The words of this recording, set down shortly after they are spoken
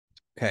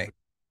Okay.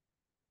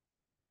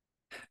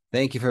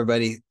 Thank you for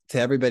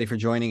everybody for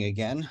joining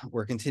again.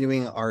 We're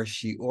continuing our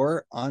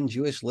shiur on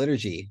Jewish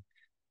liturgy,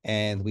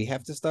 and we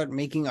have to start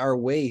making our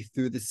way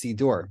through the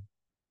Siddur.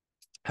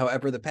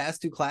 However, the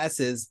past two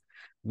classes,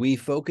 we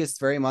focused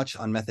very much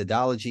on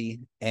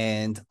methodology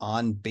and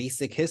on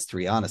basic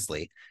history,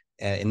 honestly.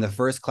 In the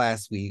first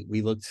class, we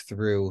looked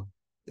through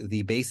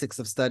the basics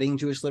of studying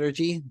Jewish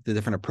liturgy, the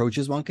different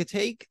approaches one could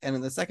take. And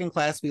in the second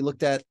class, we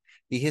looked at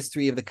the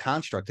history of the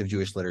construct of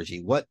Jewish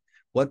liturgy.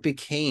 What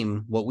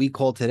became what we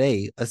call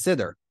today a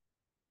siddur?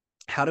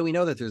 How do we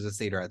know that there's a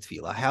Seder at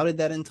Tefillah? How did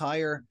that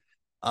entire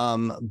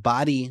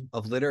body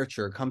of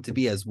literature come to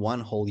be as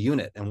one whole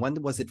unit? And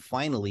when was it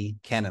finally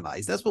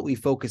canonized? That's what we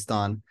focused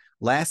on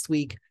last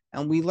week.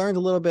 And we learned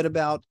a little bit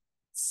about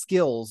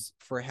skills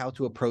for how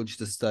to approach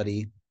the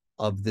study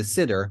of the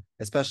Siddur,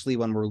 especially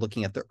when we're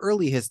looking at the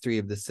early history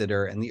of the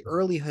Siddur and the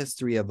early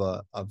history of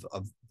the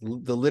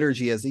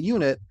liturgy as a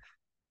unit,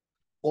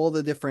 all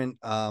the different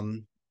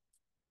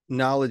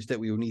knowledge that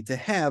we would need to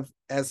have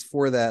as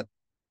for that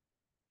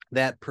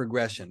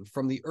progression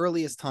from the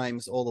earliest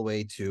times all the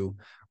way to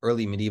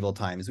early medieval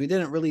times. We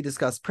didn't really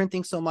discuss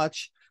printing so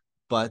much,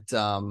 but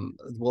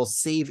we'll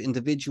save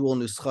individual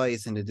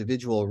nuschais and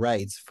individual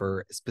rites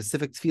for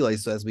specific tefillahs.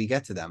 So as we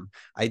get to them,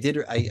 I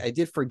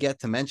did forget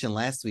to mention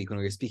last week when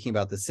we were speaking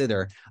about the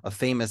Siddur, a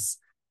famous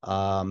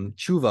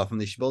tshuva from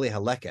the Shibbolei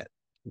Haleket,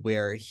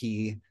 where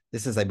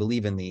this is, I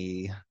believe, in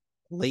the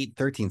late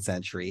 13th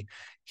century,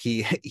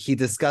 he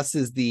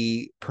discusses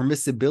the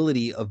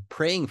permissibility of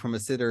praying from a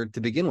siddur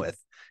to begin with.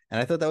 And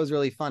I thought that was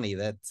really funny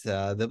that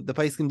the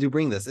Paiskim do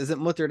bring this.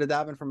 Isn't mutter to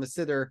daven from a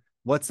siddur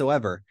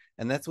whatsoever?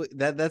 And that's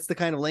the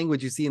kind of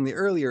language you see in the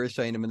earlier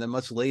Rishonim, and then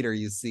much later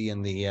you see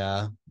in the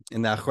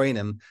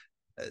Achronim,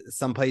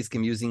 some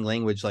Paiskim using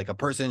language like a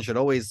person should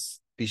always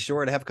be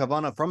sure to have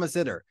kavanah from a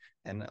siddur.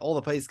 And all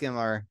the Paiskim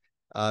are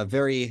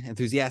very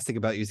enthusiastic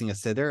about using a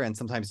siddur and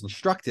sometimes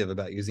instructive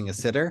about using a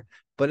siddur.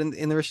 But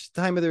in the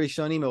time of the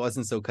Rishonim, it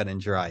wasn't so cut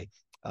and dry.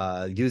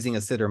 Using a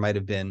siddur might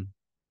have been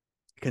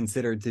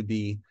considered to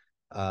be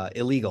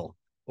illegal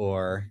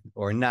or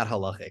not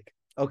halachic.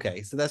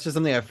 Okay, so that's just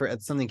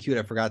something cute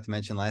I forgot to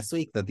mention last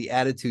week, that the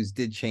attitudes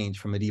did change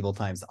from medieval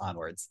times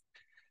onwards.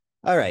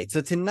 All right,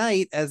 so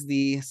tonight, as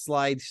the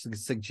slide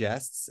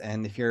suggests,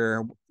 and if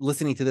you're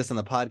listening to this on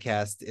the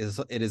podcast,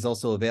 it is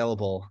also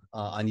available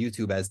on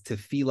YouTube as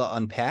Tefillah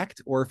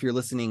Unpacked, or if you're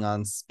listening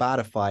on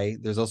Spotify,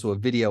 there's also a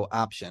video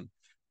option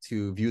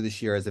to view the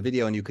shiur as a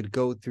video, and you could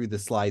go through the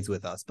slides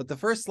with us. But the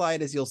first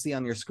slide, as you'll see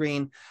on your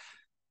screen,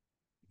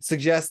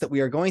 suggests that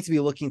we are going to be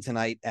looking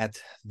tonight at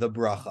the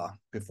bracha.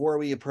 Before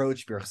we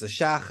approach Beracha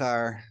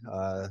Shachar,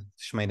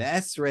 Shemona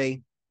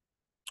Esrei,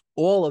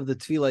 all of the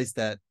tefillahs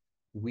that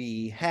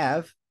we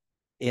have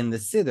in the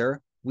Siddur,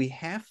 we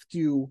have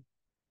to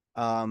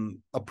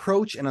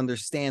approach and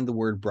understand the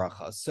word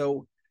bracha.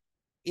 So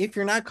if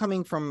you're not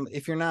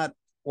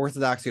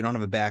Orthodox, you don't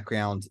have a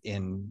background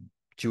in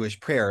Jewish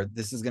prayer,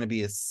 this is going to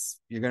be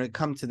you're going to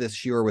come to this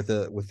shiur with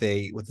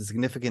a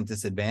significant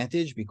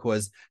disadvantage,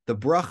 because the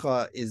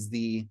bracha is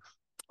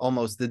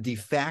almost the de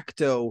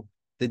facto,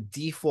 the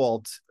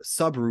default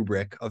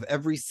sub-rubric of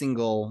every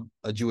single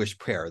Jewish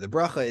prayer. The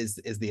bracha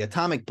is the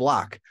atomic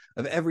block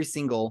of every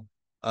single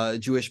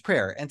Jewish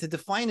prayer. And to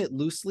define it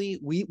loosely,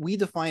 we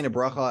define a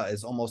bracha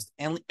as almost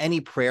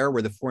any prayer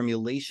where the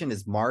formulation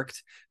is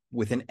marked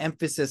with an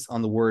emphasis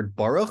on the word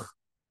baruch,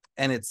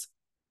 and it's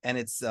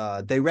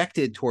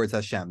directed towards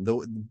Hashem.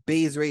 The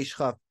Beis Reish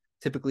Chaf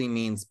typically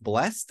means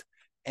blessed,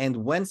 and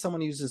when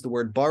someone uses the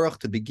word baruch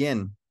to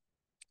begin,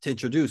 to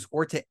introduce,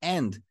 or to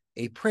end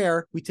a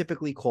prayer, we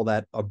typically call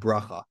that a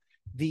bracha.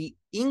 The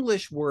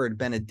English word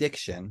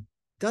benediction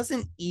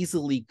doesn't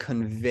easily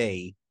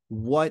convey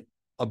what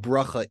a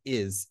bracha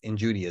is in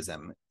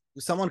Judaism.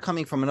 Someone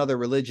coming from another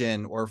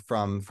religion or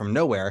from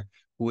nowhere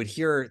who would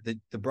hear the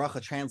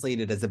bracha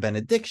translated as a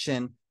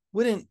benediction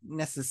wouldn't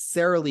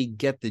necessarily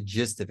get the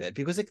gist of it,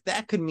 because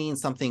that could mean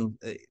something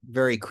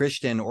very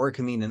Christian, or it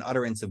could mean an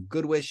utterance of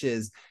good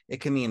wishes. It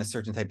could mean a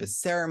certain type of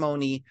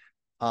ceremony,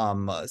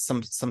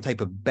 some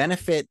type of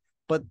benefit.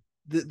 But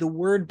the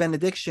word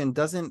benediction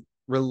doesn't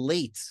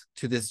relate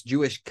to this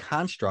Jewish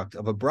construct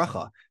of a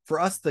bracha. For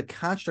us, the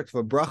construct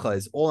of a bracha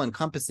is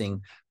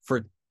all-encompassing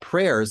for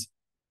prayers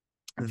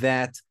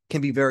that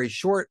can be very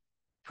short,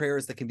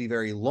 prayers that can be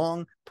very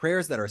long,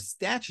 prayers that are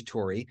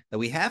statutory that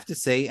we have to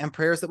say, and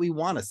prayers that we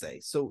want to say.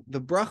 So the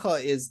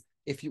bracha is,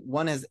 if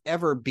one has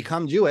ever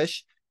become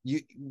Jewish,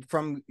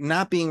 from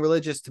not being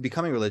religious to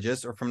becoming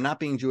religious, or from not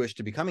being Jewish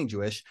to becoming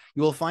Jewish,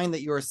 you will find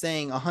that you are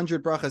saying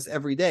 100 brachas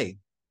every day.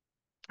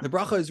 The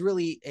bracha is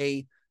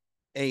really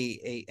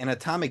an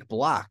atomic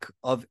block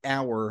of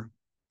our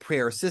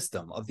prayer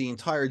system, of the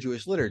entire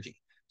Jewish liturgy.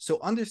 So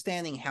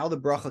understanding how the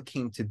bracha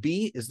came to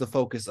be is the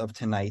focus of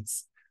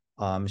tonight's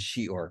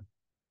shiur.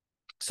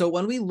 So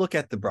when we look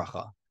at the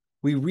bracha,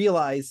 we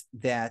realize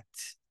that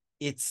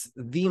it's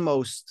the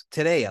most,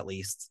 today at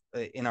least,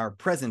 in our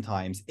present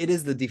times, it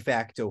is the de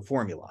facto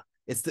formula.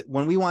 It's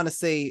when we want to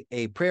say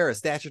a prayer, a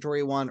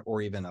statutory one,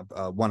 or even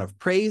a one of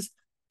praise,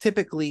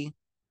 typically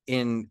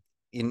in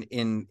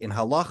in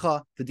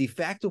halacha, the de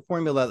facto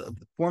formula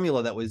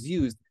that was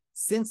used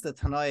since the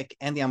Tanaic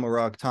and the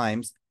Amoraic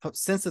times,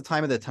 since the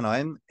time of the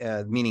Tanaim,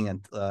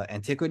 meaning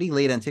antiquity,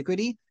 late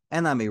antiquity,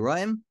 and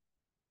Amoraim,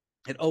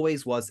 it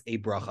always was a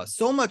bracha.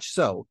 So much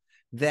so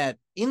that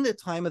in the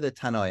time of the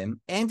Tanaim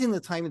and in the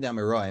time of the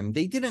Amoraim,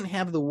 they didn't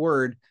have the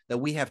word that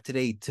we have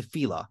today,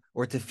 tefillah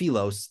or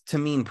tefillos, to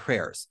mean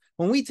prayers.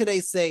 When we today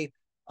say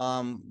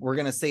we're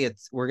going to say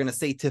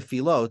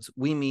tefillot,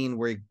 we mean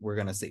we're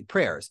going to say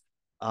prayers.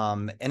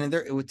 And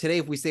today,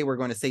 if we say we're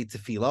going to say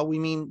tefillah, we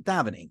mean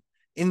davening.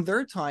 In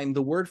their time,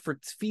 the word for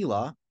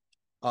tefillah,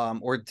 the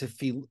word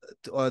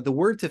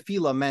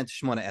tefillah meant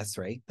shmona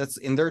esrei. That's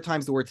in their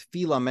times, the word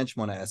tefillah meant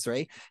shmona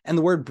esrei, and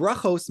the word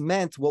brachos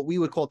meant what we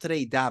would call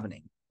today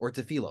davening or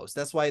tefillos.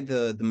 That's why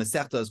the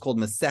Masechta is called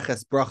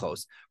Maseches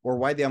Brachos, or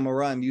why the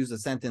Amoraim use a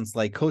sentence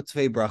like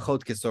Kotvei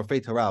Brachot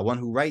Kesorfei Torah. One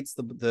who writes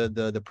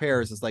the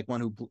prayers is like one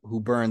who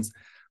burns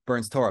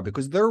Torah,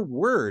 because their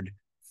word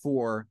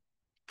for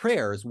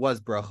prayers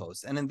was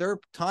brachos, and in their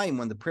time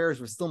when the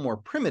prayers were still more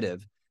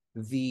primitive,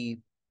 the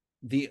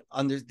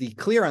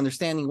clear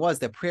understanding was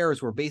that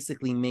prayers were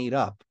basically made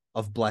up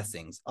of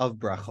blessings, of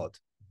brachot.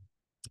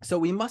 So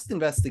we must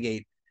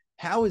investigate,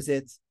 how is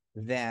it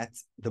that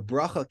the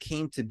bracha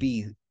came to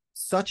be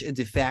such a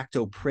de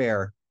facto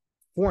prayer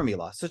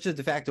formula, such a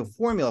de facto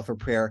formula for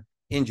prayer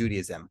in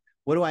Judaism?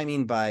 What do I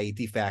mean by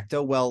de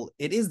facto? Well,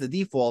 it is the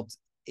default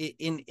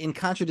in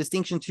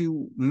contradistinction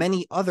to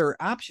many other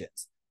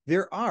options.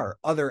 There are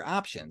other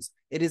options.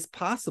 It is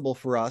possible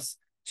for us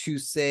to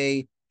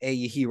say a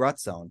Yehi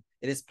Ratzon.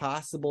 It is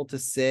possible to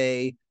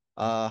say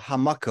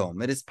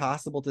Hamakom. It is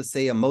possible to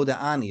say a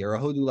Moda'ani or a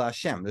Hodu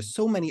LaHashem. There's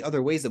so many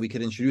other ways that we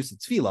could introduce a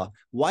tefillah.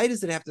 Why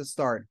does it have to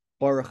start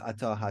Baruch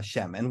Atah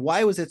Hashem? And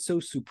why was it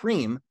so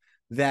supreme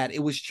that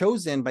it was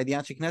chosen by the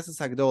Anshe Knesset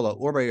Hagdola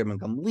or by Rabban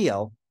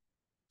Gamliel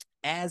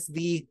as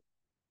the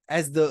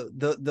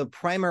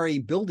primary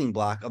building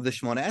block of the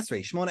Shmona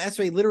Esrei? Shmona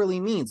Esrei literally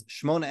means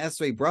Shmona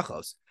Esrei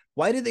Brachos.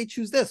 Why did they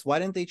choose this? Why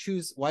didn't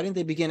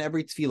they begin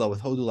every tefillah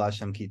with Hodu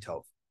LaHashem Ki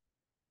Tov?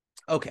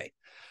 Okay,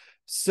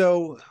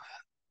 so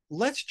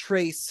let's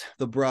trace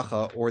the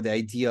bracha, or the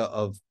idea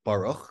of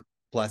Baruch,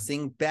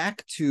 blessing,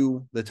 back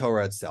to the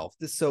Torah itself.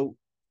 So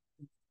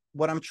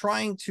what I'm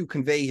trying to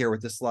convey here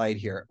with this slide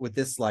here,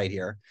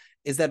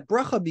 is that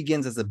bracha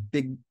begins as a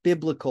big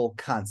biblical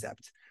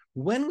concept.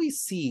 When we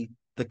see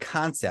the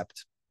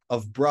concept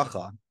of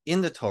bracha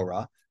in the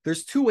Torah,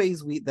 there's two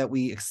ways that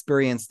we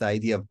experience the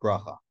idea of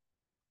bracha.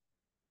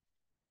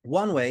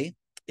 One way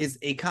is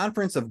a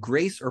conference of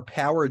grace or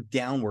power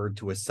downward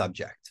to a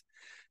subject.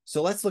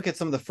 So let's look at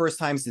some of the first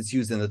times it's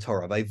used in the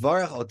Torah.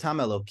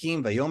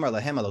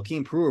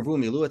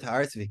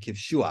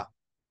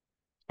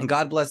 And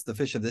God blessed the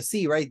fish of the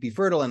sea, right? Be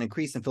fertile and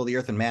increase and fill the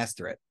earth and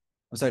master it.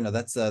 I'm sorry, no,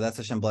 that's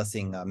Hashem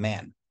blessing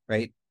man,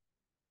 right?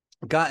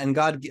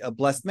 God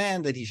blessed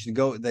man that he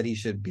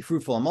should be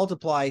fruitful and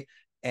multiply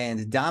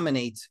and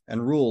dominate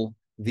and rule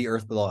the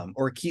earth below him.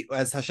 Or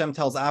as Hashem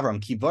tells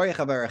Avram,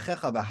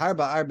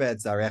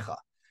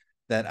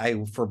 that I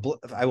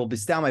will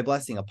bestow my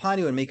blessing upon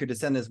you and make your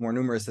descendants more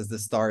numerous as the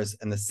stars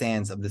and the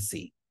sands of the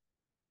sea.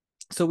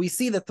 So we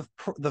see that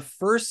the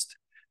first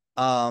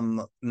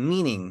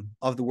meaning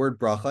of the word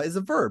bracha is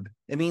a verb.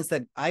 It means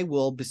that I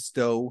will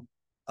bestow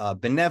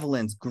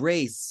benevolence,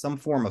 grace, some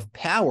form of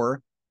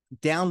power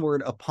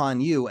downward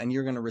upon you, and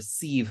you're going to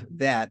receive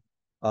that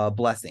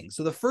blessing.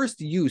 So the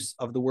first use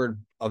of the word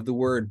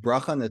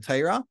bracha in the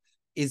Torah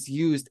is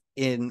used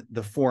in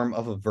the form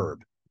of a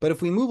verb. But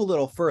if we move a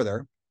little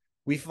further,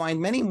 we find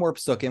many more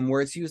psukim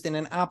where it's used in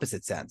an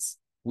opposite sense.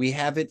 We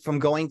have it from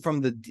going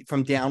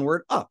from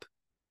downward up,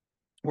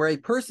 where a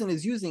person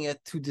is using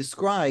it to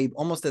describe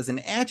almost as an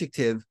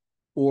adjective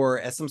or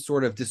as some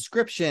sort of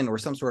description or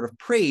some sort of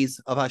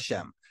praise of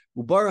Hashem.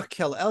 Ubarach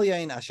kel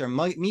elyain asher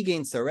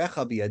migain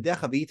sarecha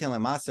biyadecha v'yitin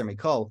lemaser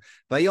mikol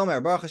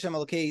vayomer baruch Hashem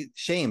Elokei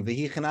Shem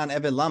v'hi chanan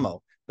eved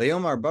lamo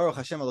vayomer baruch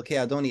Hashem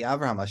Elokei Adoni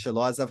Avraham asher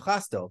lo azav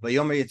chasto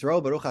vayomer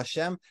yitro baruch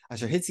Hashem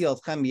asher hitziel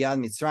otchem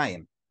miyad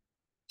Mitzrayim.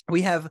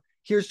 We have,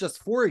 here's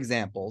just 4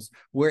 examples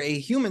where a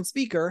human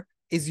speaker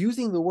is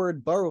using the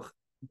word Baruch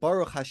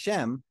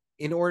Hashem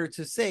in order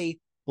to say,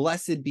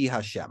 blessed be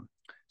Hashem.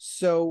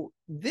 So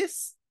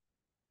these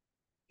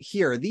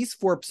 4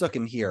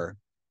 psukim here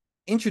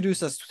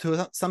introduce us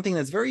to something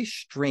that's very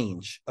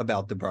strange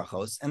about the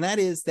brachos, and that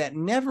is that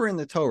never in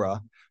the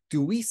Torah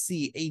do we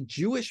see a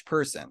Jewish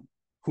person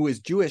who is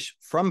Jewish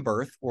from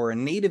birth or a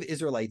native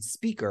Israelite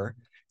speaker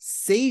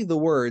say the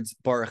words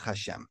Baruch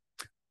Hashem.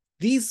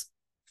 These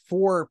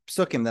 4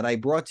 psukim that I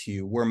brought to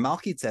you were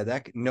Malki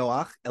Tzedek,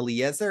 Noach,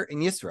 Eliezer,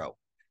 and Yisro.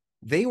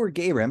 They were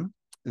Gerim.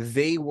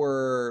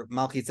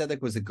 Malki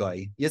Tzedek was a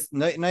guy. Yes,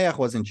 Noach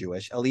wasn't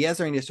Jewish.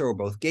 Eliezer and Yisro were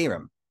both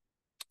Gerim.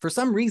 For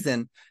some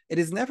reason, it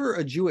is never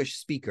a Jewish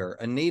speaker,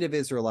 a native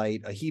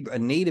Israelite, a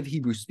native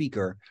Hebrew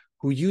speaker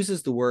who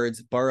uses the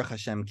words Baruch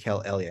Hashem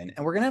Kel Elyon.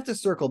 And we're going to have to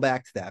circle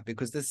back to that,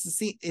 because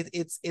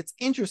it's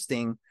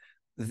interesting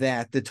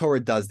that the Torah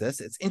does this.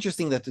 It's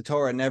interesting that the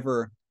Torah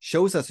never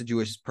shows us a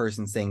Jewish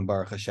person saying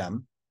Baruch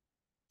Hashem.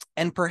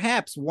 And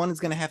perhaps one is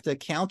going to have to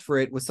account for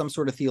it with some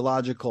sort of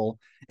theological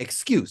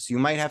excuse. You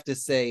might have to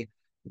say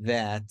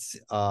that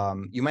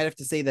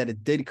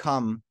it did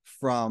come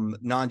from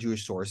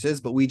non-Jewish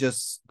sources, but we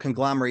just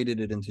conglomerated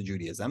it into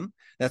Judaism.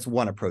 That's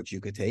one approach you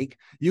could take.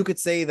 You could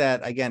say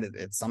that, again,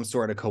 it's some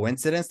sort of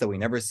coincidence that we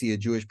never see a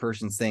Jewish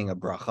person saying a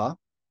bracha.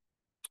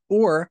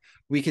 Or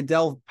we could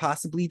delve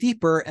possibly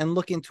deeper and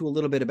look into a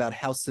little bit about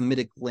how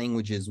Semitic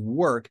languages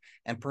work,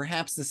 and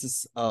perhaps this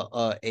is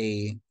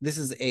a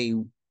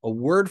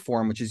word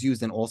form which is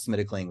used in all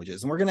Semitic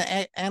languages. And we're going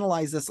to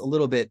analyze this a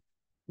little bit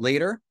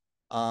later.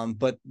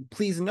 But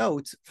please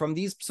note from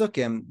these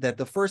psukim that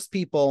the first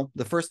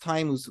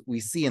times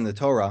we see in the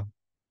Torah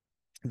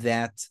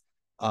that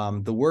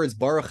the words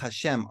Baruch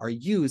Hashem are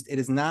used, it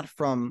is not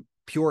from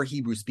pure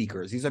Hebrew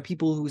speakers. These are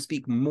people who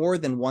speak more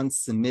than one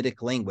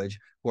Semitic language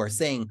who are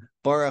saying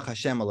Baruch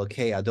Hashem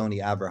Elokei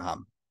Adoni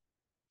Abraham.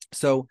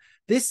 So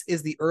this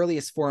is the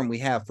earliest form we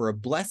have for a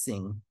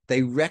blessing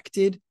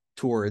directed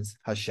towards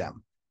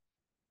Hashem.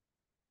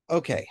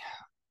 Okay,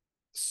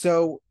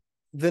 so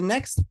the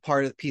next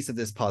piece of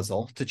this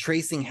puzzle to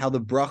tracing how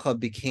the bracha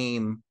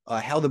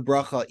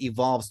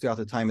evolves throughout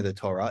the time of the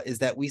Torah is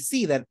that we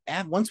see that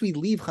once we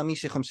leave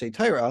Chamisha Chomshei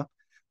Torah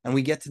and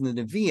we get to the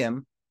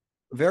Nevi'im,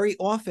 very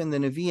often the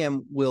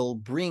Nevi'im will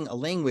bring a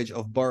language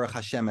of Baruch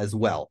Hashem as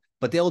well,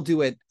 but they'll do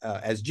it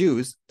as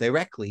Jews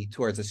directly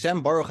towards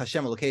Hashem. Baruch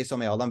Hashem Elokei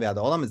Somei Olam Ve'ad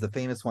Olam is the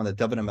famous one that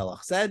David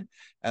HaMelech said.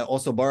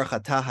 Also Baruch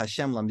Atah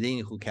Hashem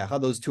Lamdeini Chukecha.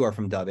 Those two are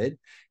from David.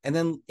 And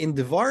then in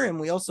Devarim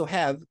we also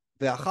have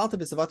Ve'achalta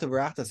B'Savata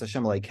V'Rachtas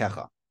Hashem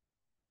Elokecha.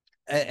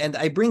 And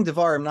I bring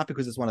Devarim not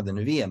because it's one of the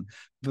Nevi'im,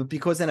 but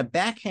because in a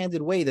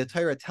backhanded way, the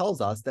Torah tells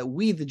us that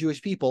we, the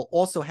Jewish people,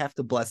 also have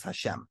to bless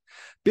Hashem.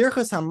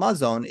 Birchas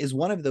HaMazon is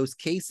one of those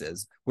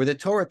cases where the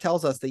Torah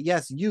tells us that,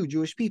 yes, you,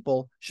 Jewish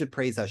people, should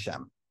praise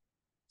Hashem.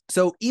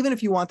 So even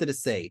if you wanted to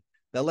say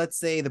that, let's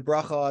say the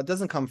bracha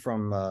doesn't come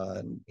from,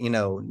 a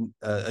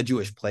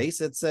Jewish place,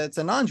 it's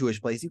a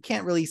non-Jewish place, you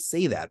can't really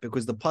say that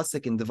because the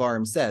pasuk in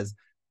Devarim says,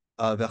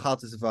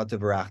 V'chalta Sivata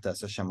V'rachtas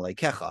Hashem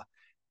Elokecha.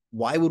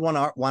 Why would one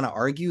want to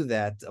argue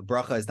that a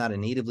bracha is not a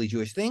natively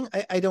Jewish thing?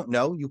 I don't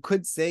know. You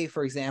could say,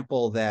 for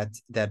example, that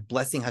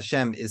blessing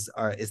Hashem is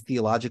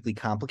theologically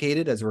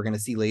complicated, as we're going to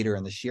see later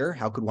in the shir.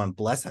 How could one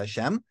bless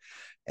Hashem?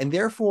 And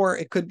therefore,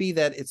 it could be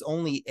that it's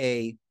only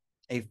a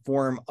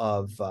form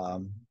of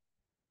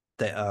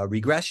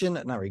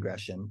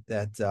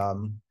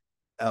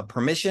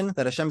permission,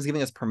 that Hashem is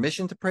giving us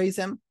permission to praise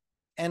Him.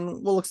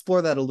 And we'll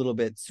explore that a little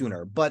bit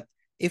sooner. But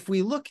if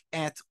we look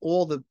at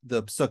all the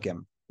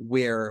psukim,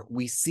 where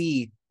we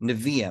see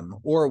Nevi'im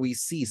or we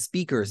see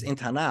speakers in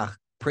Tanakh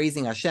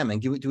praising Hashem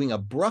and doing a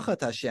bracha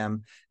to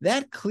Hashem,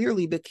 that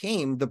clearly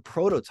became the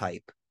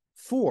prototype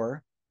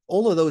for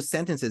all of those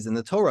sentences in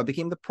the Torah,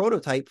 became the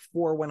prototype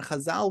for when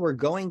Chazal were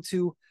going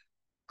to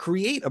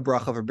create a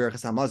bracha for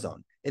Berachas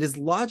HaMazon. It is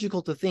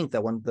logical to think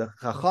that when the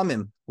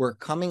Chachamim were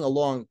coming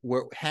along,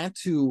 had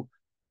to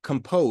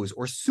compose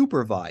or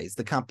supervise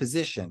the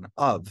composition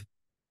of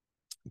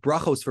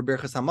brachos for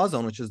Berachas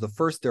HaMazon, which is the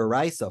first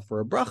deraisa for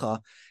a bracha,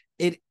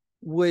 it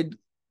would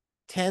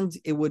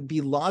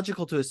be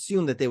logical to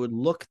assume that they would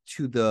look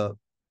to the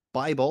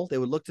Bible, they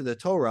would look to the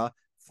Torah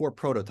for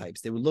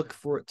prototypes. They would look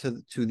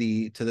to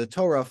the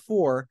Torah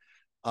for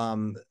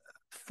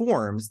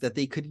forms that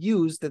they could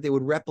use, that they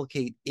would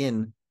replicate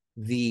in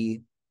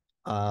the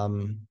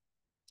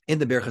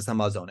Beracha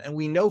Formula. And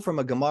we know from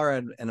a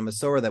Gemara and a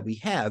Masorah that we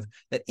have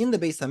that in the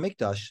Beis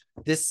HaMikdash,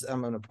 this, I'm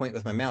going to point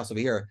with my mouse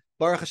over here,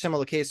 Baruch Hashem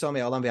Elokei Somei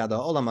Olam Ve'ad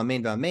Olam,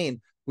 Amen V'Amen.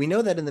 We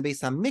know that in the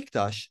Beis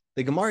HaMikdash,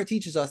 the Gemara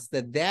teaches us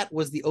that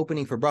was the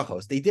opening for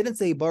brachos. They didn't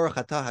say Baruch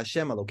Atah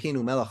Hashem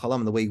Elokeinu Melech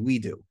Haolam the way we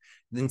do.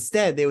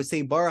 Instead, they would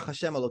say Baruch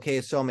Hashem Elokei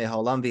Somei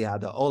Olam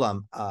Ve'ad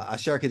Olam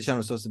Asher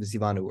Kedishanu Sosa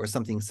B'Sivanu, or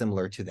something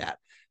similar to that.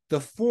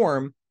 The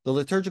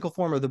liturgical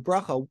form of the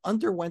bracha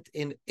underwent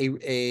an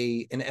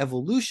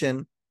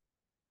evolution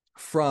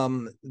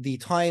from the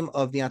time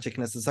of the Anshe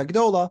Knesset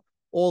Hagdola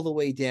all the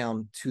way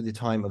down to the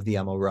time of the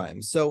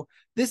Amoraim. So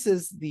this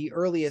is the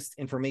earliest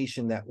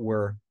information that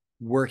we're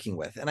working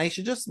with. And I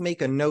should just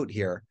make a note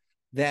here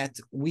that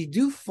we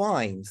do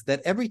find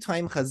that every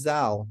time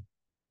Chazal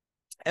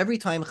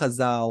write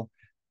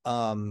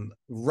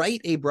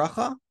a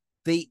bracha,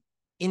 they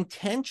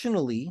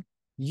intentionally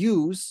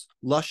use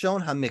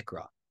Lashon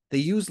HaMikra. They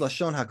use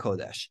Lashon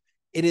HaKodesh.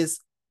 It is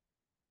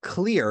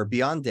clear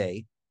beyond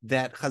day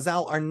that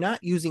Chazal are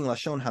not using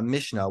Lashon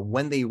HaMishnah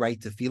when they write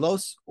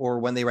tefillos or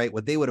when they write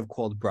what they would have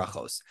called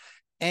brachos.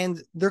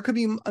 And there could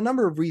be a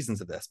number of reasons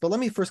of this, but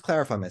let me first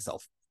clarify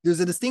myself. There's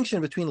a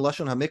distinction between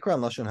Lashon HaMikra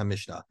and Lashon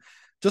HaMishnah.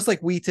 Just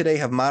like we today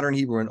have modern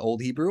Hebrew and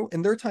Old Hebrew,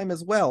 in their time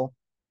as well,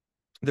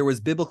 there was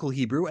biblical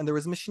Hebrew and there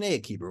was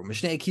Mishnaic Hebrew.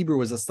 Mishnaic Hebrew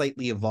was a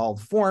slightly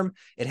evolved form.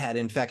 It had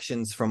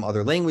infections from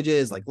other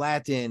languages like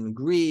Latin,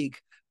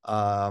 Greek,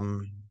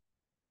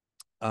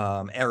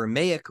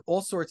 Aramaic,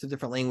 all sorts of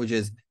different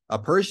languages,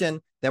 Persian,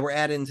 that were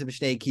added into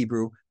Mishnaic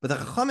Hebrew. But the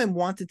Chachamim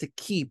wanted to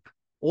keep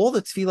all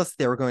the tefillas that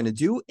they were going to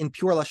do in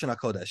pure Lashon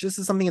HaKodesh. This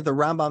is something that the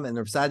Rambam and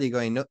the Rav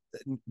Sadia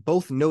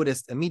both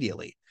noticed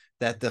immediately.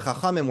 that the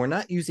Chachamim were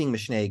not using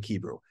Mishnaic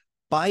Hebrew.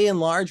 By and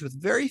large, with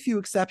very few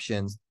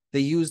exceptions, they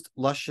used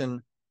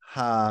Lashon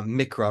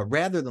HaMikra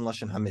rather than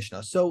Lashon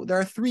HaMishnah. So there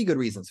are three good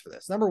reasons for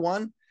this. Number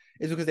one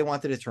is because they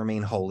wanted it to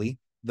remain holy.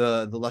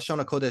 The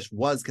Lashon HaKodesh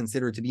was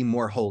considered to be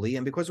more holy,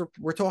 and because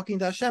we're talking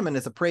to Hashem, and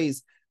it's a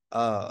praise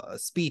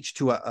speech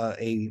to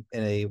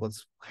a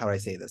what's, how do I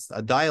say this,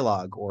 a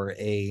dialogue or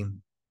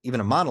even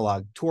a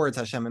monologue towards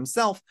Hashem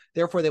himself.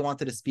 Therefore, they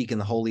wanted to speak in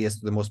the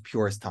holiest, the most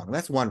purest tongue.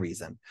 That's one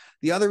reason.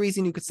 The other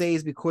reason you could say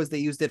is because they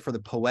used it for the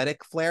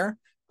poetic flair,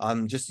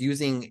 just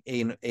using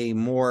an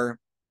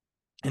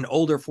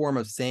older form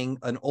of saying,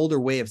 an older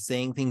way of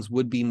saying things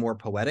would be more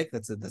poetic.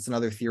 That's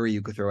another theory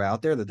you could throw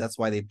out there, that's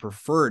why they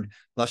preferred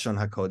Lashon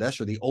HaKodesh,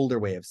 or the older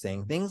way of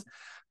saying things.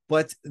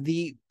 But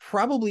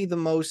probably the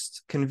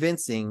most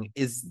convincing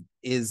is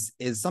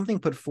something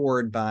put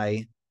forward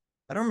by,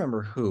 I don't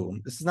remember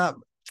who. This is not,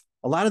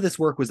 a lot of this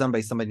work was done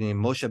by somebody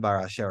named Moshe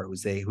Bar Asher,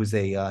 who's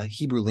a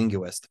Hebrew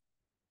linguist,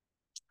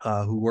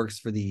 who works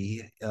for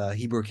the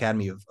Hebrew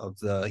Academy of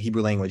the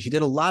Hebrew language. He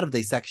did a lot of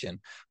dissection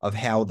of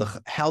how the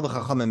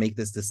Chachamim make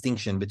this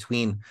distinction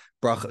between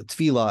bracha,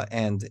 tefillah,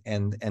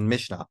 and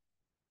Mishnah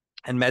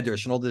and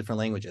Medrash and all the different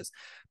languages.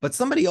 But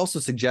somebody also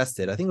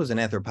suggested, I think it was an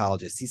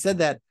anthropologist, he said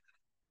that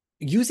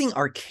using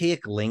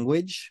archaic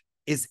language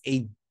is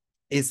an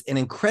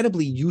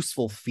incredibly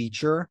useful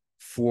feature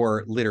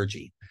for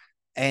liturgy.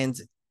 And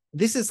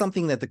this is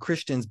something that the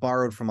Christians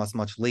borrowed from us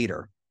much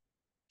later,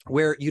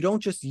 where you don't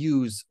just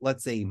use,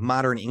 let's say,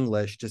 modern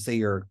English to say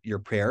your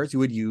prayers. You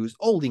would use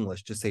Old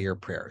English to say your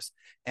prayers.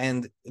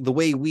 And the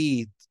way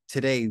we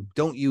today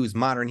don't use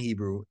modern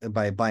Hebrew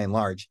by and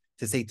large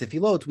to say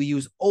tefillot, we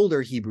use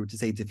older Hebrew to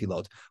say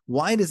tefillot.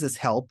 Why does this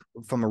help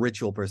from a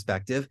ritual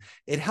perspective?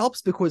 It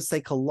helps because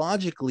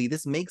psychologically,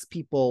 this makes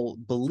people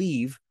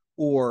believe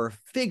or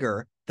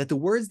figure that the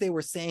words they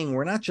were saying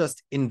were not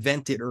just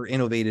invented or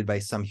innovated by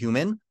some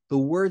human. The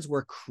words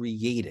were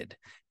created.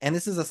 And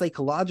this is a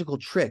psychological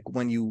trick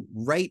when you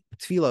write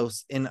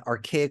tefillos in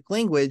archaic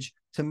language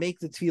to make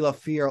the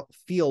tefillah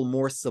feel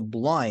more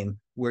sublime,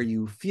 where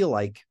you feel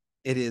like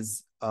it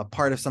is a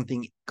part of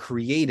something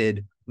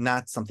created,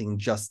 not something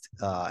just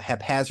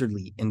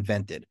haphazardly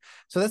invented.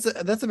 So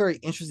that's a very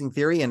interesting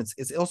theory, and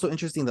it's also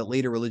interesting that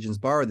later religions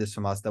borrow this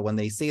from us, that when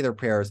they say their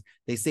prayers,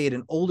 they say it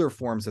in older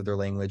forms of their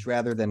language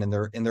rather than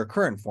in their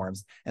current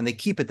forms, and they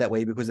keep it that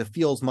way because it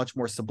feels much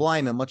more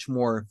sublime and much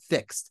more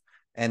fixed,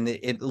 and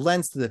it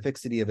lends to the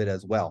fixity of it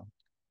as well.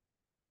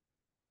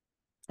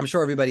 I'm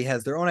sure everybody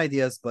has their own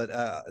ideas, but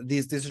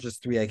these are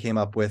just three I came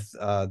up with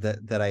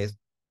that I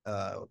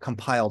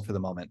compiled for the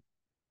moment.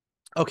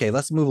 Okay,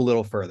 let's move a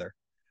little further.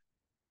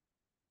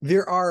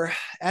 There are,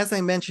 as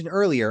I mentioned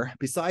earlier,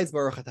 besides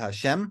Baruch Atah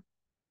Hashem,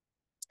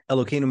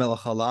 Elokeinu melech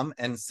haolam,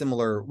 and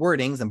similar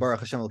wordings, and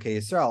Baruch Hashem Elokei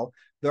Yisrael,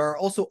 there are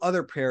also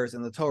other prayers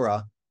in the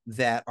Torah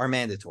that are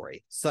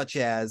mandatory, such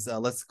as,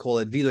 let's call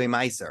it Vidui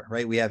Meiser,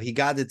 right? We have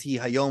Higadati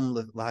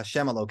Hayom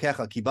LaHashem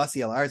Elokecha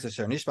Kibasi Al Arz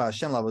Asher Nishba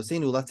Hashem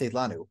Lavosenu Latzeit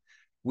Lanu.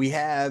 We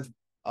have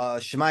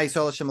Shema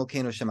Yisrael Hashem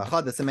Elokeinu Hashem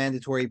Echad, that's a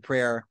mandatory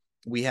prayer.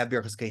 We have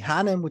Birchas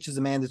Kehanim, which is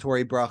a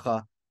mandatory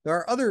bracha. There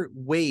are other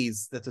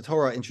ways that the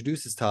Torah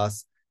introduces to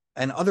us,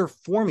 and other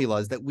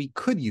formulas that we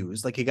could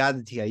use, like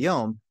Higadati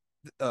Hayom.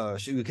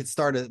 We could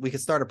start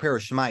a prayer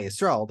of Shema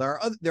Yisrael.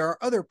 There are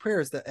other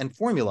prayers and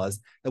formulas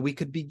that we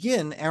could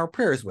begin our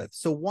prayers with.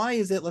 So why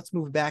is it? Let's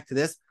move back to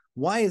this.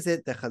 Why is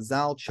it that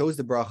Chazal chose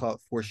the bracha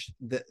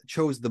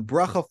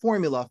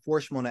formula for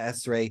Shmona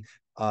Esrei,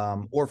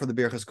 or for the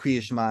Birchas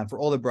Kriya Shema, and for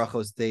all the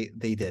brachos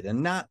they did,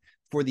 and not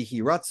for the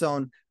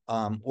Hiratzon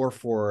or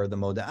for the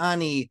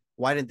Moda'ani?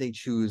 Why didn't they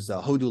choose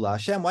Hodu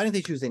LaHashem? Why didn't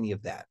they choose any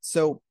of that?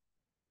 So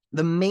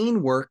the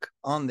main work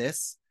on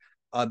this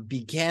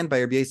began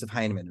by Rabbi Yosef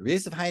Heinemann. Rabbi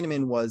Yosef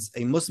Heinemann was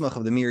a Musmach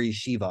of the Mir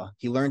Yeshiva.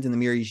 He learned in the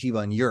Mir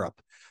Yeshiva in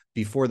Europe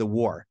before the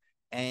war,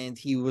 and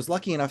he was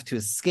lucky enough to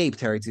escape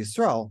to Eretz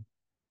Yisrael,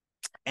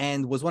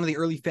 and was one of the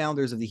early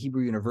founders of the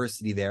Hebrew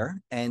University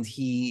there. And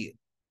he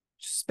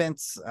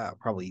spent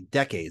probably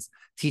decades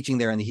teaching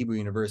there in the Hebrew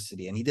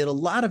University, and he did a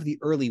lot of the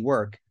early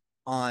work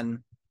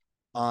on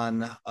I'm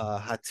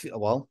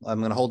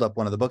going to hold up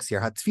one of the books here,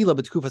 Hatfila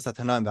B'Tkufas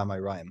HaTanoim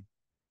V'Amayraim.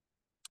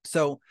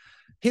 So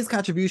his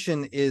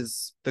contribution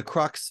is the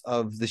crux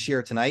of the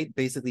Shir tonight.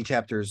 Basically,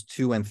 chapters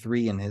 2 and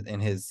 3 in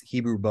his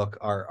Hebrew book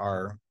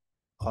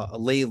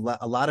lay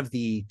a lot of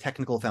the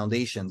technical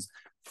foundations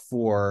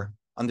for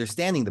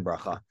understanding the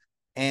bracha.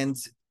 And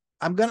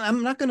I'm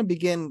not going to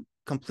begin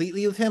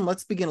completely with him.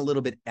 Let's begin a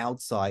little bit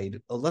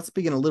outside. Let's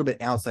begin a little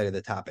bit outside of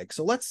the topic.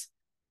 So let's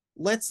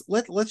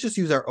just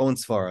use our own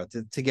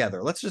svara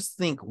together. Let's just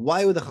think,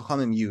 why would the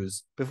Chachamim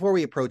use, before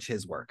we approach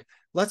his work,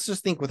 let's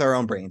just think with our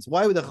own brains,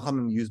 why would the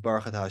Chachamim use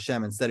Baruch Atah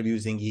Hashem instead of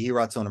using Yehi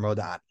Ratzon or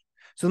Moda'ani?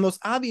 So the most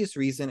obvious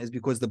reason is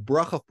because the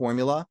bracha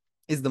formula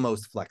is the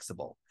most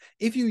flexible.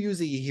 If you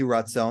use a Yehi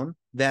Ratzon,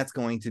 that's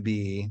going to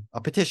be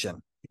a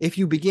petition. If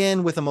you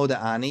begin with a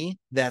Moda'ani,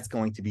 that's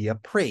going to be a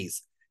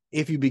praise.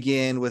 If you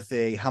begin with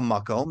a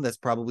Hamakom, that's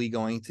probably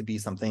going to be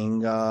something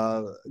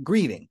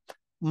grieving.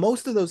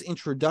 Most of those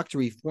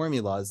introductory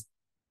formulas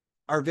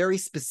are very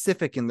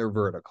specific in their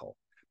vertical.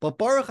 But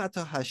Baruch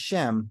Atah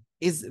Hashem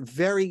is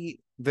very,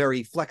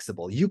 very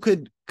flexible. You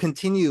could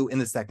continue in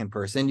the second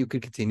person. You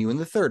could continue in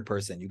the third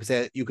person. You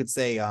could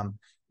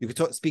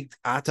speak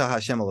Atah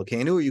Hashem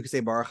Elokeinu, or you could say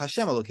Baruch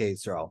Hashem Elokei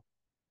Yisrael.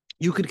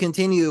 You could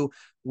continue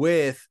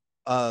with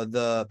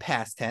the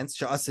past tense,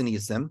 Sha'asan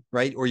Yisim,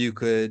 right? Or you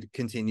could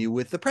continue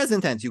with the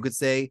present tense. You could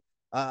say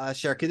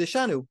Asher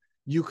Kiddushanu.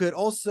 You could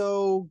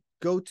also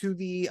go to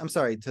the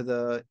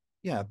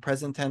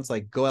present tense,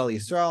 like Goel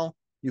Yisrael.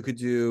 You could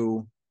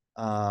do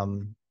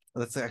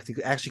that's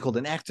actually called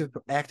an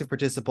active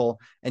participle,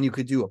 and you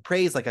could do a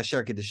praise like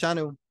Asher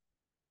Kiddushanu.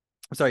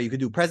 I'm sorry, you could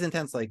do present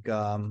tense like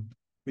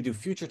we do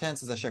future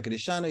tense as Asher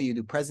Kiddushanu. You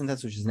do present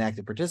tense, which is an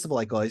active participle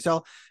like Goel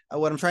Yisrael.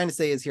 What I'm trying to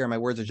say is here, my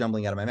words are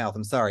jumbling out of my mouth.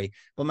 I'm sorry,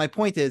 but my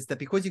point is that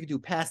because you could do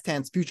past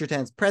tense, future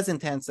tense,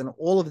 present tense, and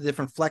all of the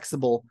different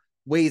flexible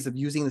ways of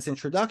using this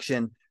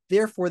introduction,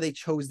 therefore they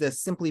chose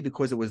this simply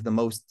because it was the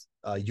most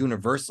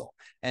universal.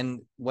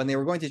 And when they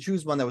were going to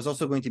choose one that was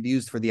also going to be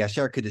used for the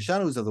Asher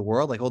Kiddushanus of the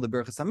world, like all the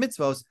Berachas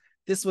HaMitzvos,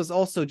 this was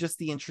also just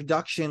the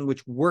introduction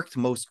which worked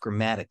most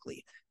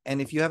grammatically.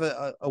 And if you have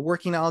a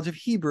working knowledge of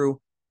Hebrew,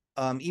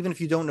 even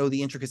if you don't know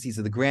the intricacies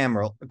of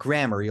the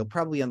grammar, you'll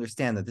probably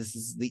understand that this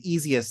is the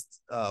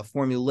easiest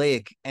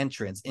formulaic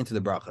entrance into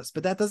the brachas.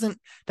 But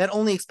that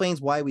only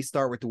explains why we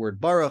start with the word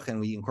Baruch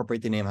and we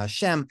incorporate the name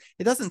Hashem.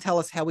 It doesn't tell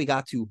us how we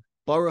got to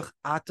Baruch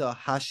Atah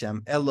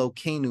Hashem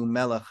Elokeinu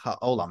Melech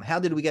HaOlam. How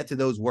did we get to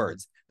those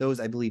words? Those,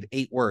 I believe,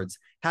 8 words.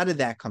 How did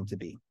that come to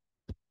be?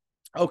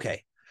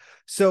 Okay,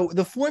 so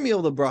the formula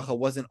of the bracha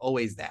wasn't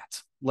always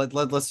that.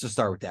 Let's just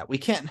start with that. We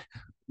can't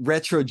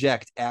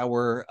retroject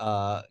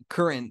our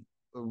current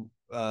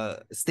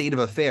state of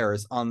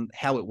affairs on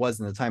how it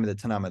was in the time of the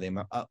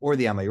Tanaim or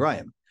the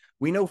Amoraim.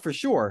 We know for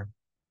sure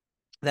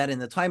that in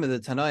the time of the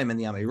Tanaim and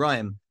the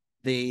Amoraim,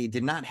 they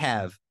did not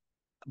have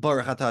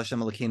Baruch Atah Hashem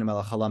Elokeinu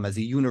Melech HaOlam as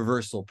a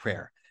universal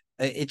prayer.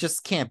 It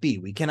just can't be.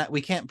 We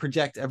can't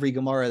project every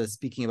Gemara that's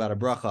speaking about a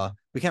bracha.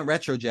 We can't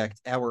retroject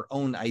our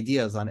own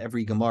ideas on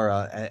every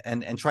Gemara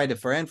and try to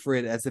for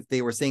it as if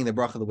they were saying the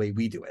bracha the way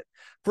we do it.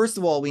 First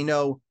of all, we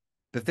know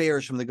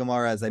Befeiros from the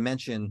Gemara, as I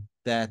mentioned,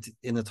 that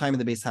in the time of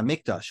the Beis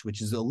Hamikdash,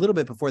 which is a little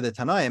bit before the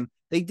Tanaim,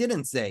 they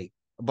didn't say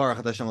Baruch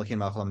Atah Hashem Elokeinu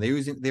Melech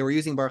HaOlam. They were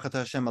using Baruch Atah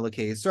Hashem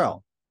Elokei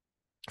Yisrael.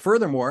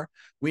 Furthermore,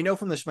 we know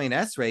from the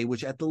Shemona Esrei,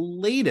 which at the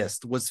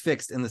latest was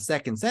fixed in the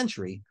 2nd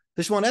century,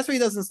 the Shemona Esrei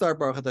doesn't start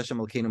Baruch Atah Hashem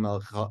Elokeinu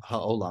Melech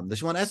HaOlam. The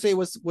Shemona Esrei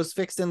was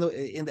fixed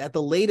at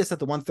the latest at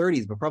the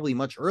 130s, but probably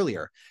much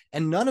earlier.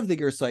 And none of the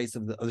Gersais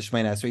of the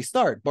Shemona Esrei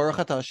start Baruch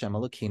Atah Hashem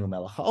Elokeinu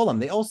Melech HaOlam.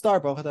 They all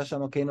start Baruch Atah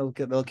Hashem Elokeinu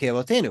Elokei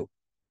Avotenu.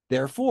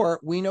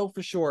 Therefore, we know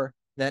for sure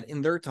that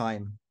in their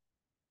time,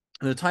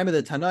 in the time of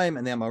the Tanaim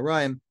and the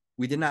Amoraim,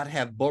 we did not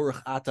have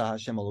Baruch Atah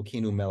Hashem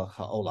Elokeinu Melech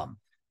HaOlam.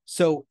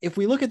 So if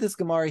we look at this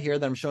Gemara here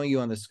that I'm showing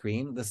you on the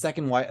screen,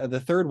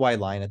 the third Y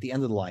line at the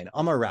end of the line,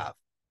 Amar Rav,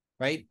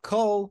 right?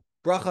 Kol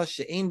bracha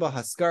she'ein ba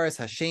haskaras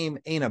Hashem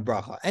ein a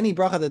bracha. Any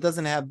bracha that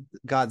doesn't have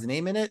God's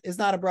name in it is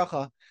not a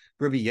bracha.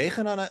 Rabbi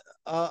Yechanan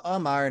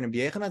Amar, and Rabbi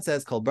Yechanan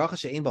says, Kol bracha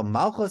she'ein ba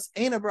malchus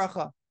ein a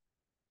bracha.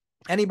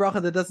 Any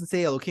bracha that doesn't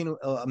say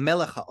Elokeinu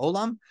Melech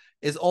HaOlam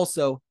is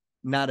also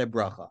not a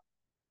bracha.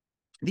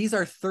 These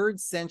are 3rd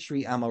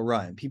century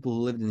Amoraim, people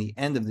who lived in the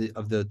end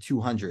of the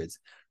 200s,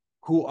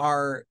 who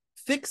are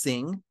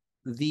fixing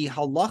the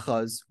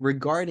halachas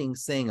regarding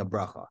saying a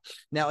bracha.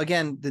 Now,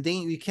 again,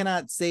 we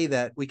cannot say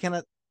that, we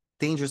cannot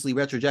dangerously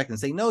retroject and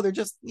say, no, they're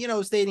just,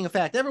 stating a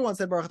fact. Everyone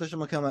said Baruch Hashem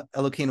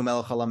Elokeinu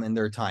Melech HaOlam in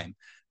their time.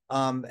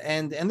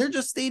 And they're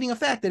just stating a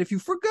fact that if you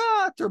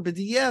forgot or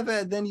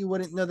b'diavad, then you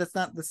wouldn't know.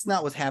 That's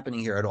not what's happening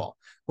here at all.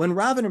 When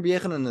Rav and Rabbi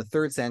Yechanan in the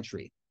 3rd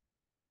century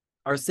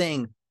are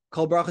saying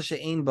Kol bracha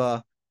she'ein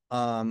ba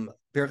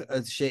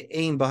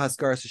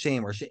haskaras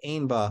Hashem, or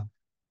she'ein ba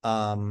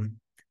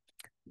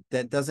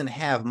that doesn't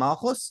have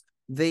malchus,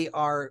 they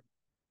are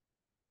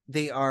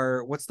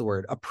what's the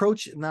word?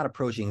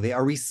 They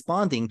are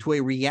responding to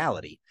a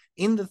reality.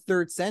 In the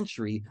 3rd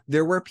century,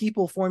 there were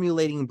people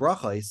formulating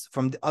brachos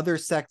from the other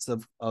sects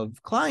of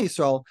Klal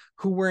Yisrael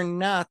who were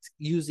not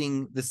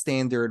using the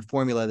standard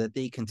formula that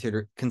they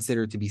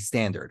considered to be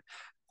standard.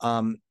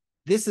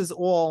 This is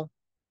all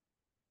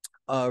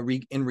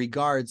in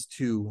regards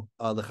to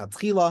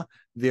lechatchila.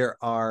 There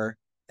are,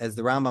 as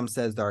the Rambam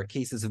says, there are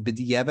cases of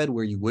b'diavad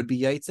where you would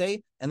be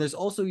yaitse, and there's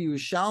also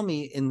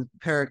Yerushalmi in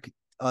Perek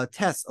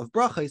Tes of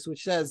brachos,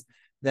 which says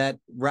that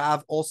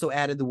Rav also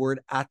added the word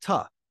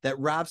atah. That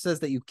Rav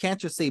says that you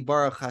can't just say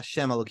Baruch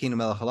Hashem Elokeinu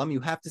Melech HaOlam, you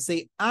have to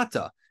say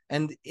Ata.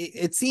 And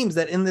it seems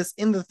that in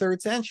the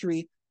 3rd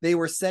century, they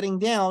were setting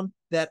down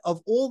that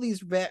of all these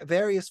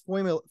various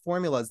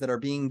formulas that are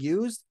being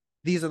used,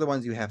 these are the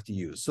ones you have to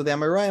use. So the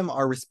Amoraim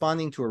are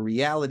responding to a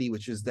reality,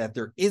 which is that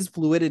there is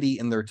fluidity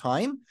in their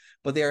time,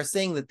 but they are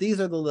saying that these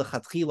are the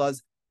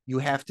lechatchilas you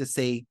have to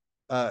say,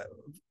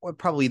 or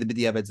probably the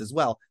b'diavads as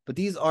well, but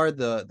these are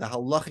the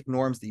halachic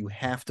norms that you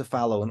have to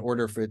follow in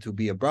order for it to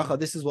be a bracha.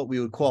 This is what we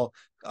would call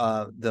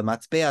the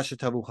matzbeah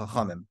shetavu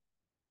chachamim.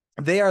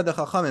 They are the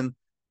chachamim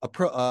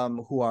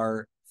who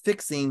are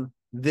fixing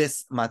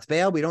this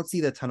matbea. We don't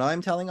see the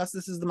Tanaim telling us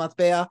this is the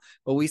matbea,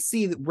 but we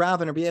see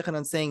Rav and Rabbi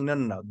Yechanan saying,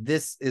 no,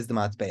 this is the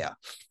matbea.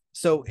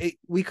 So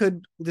we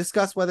could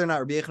discuss whether or not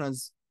Rabbi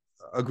Yechanan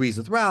agrees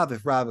with Rav,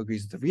 if Rav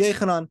agrees with Rabbi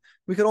Yechanan.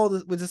 We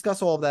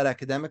discuss all of that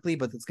academically,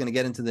 but it's going to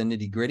get into the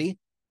nitty gritty.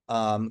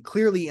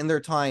 Clearly, in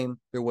their time,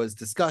 there was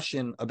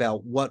discussion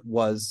about what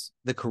was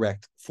the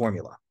correct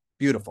formula.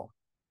 Beautiful.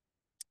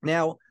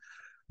 Now,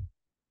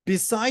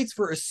 besides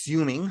for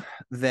assuming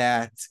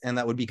that, and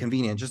that would be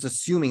convenient, just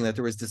assuming that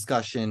there was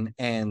discussion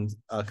and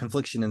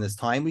confliction in this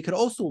time, we could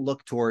also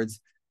look towards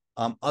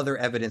other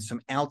evidence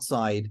from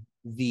outside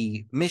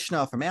the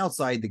Mishnah, from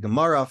outside the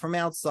Gemara, from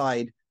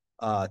outside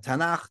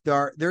Tanakh.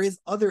 There is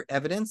other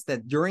evidence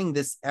that during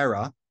this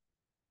era,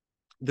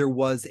 there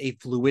was a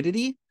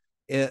fluidity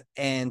and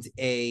an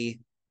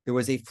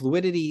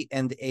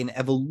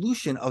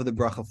evolution of the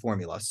Beracha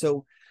formula.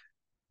 So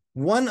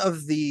one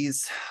of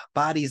these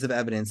bodies of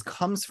evidence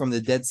comes from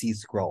the Dead Sea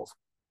Scrolls.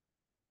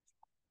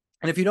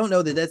 And if you don't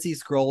know, the Dead Sea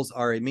Scrolls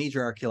are a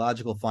major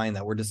archaeological find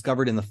that were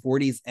discovered in the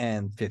 40s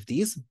and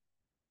 50s.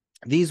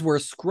 These were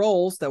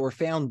scrolls that were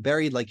found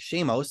buried like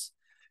shemos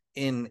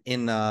in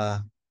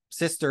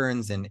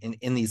cisterns and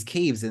in these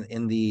caves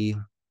in the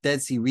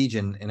Dead Sea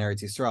region in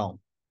Eretz Yisrael.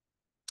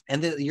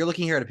 And you're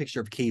looking here at a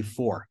picture of Cave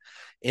 4.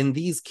 In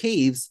these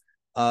caves,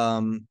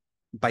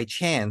 by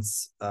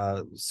chance,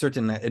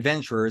 certain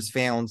adventurers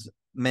found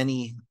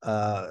many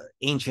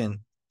ancient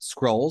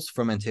scrolls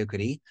from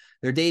antiquity.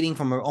 They're dating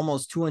from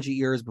almost 200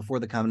 years before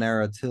the Common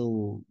Era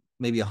till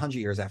maybe 100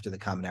 years after the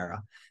Common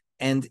Era.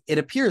 And it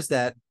appears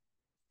that,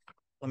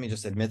 let me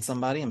just admit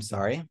somebody, I'm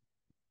sorry.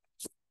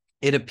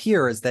 It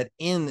appears that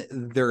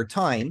in their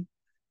time,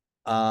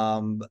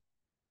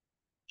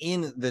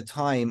 in this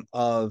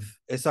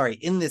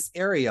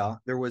area,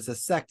 there was a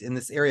sect in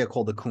this area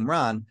called the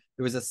Qumran.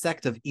 There was a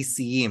sect of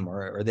Isiyim,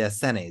 or the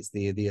Essenes,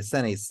 the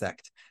Essenes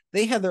sect.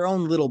 They had their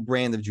own little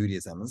brand of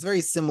Judaism. It's very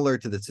similar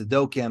to the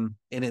Tzedokим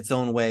in its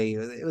own way.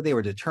 They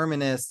were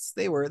determinists.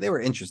 They were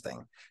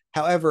interesting.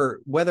 However,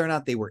 whether or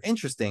not they were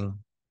interesting,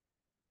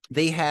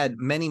 they had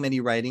many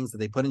writings that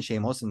they put in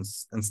shemos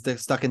and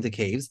stuck into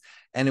caves,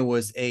 and it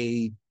was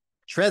a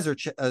treasure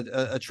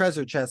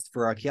chest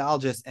for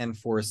archaeologists and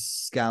for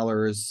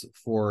scholars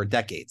for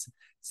decades,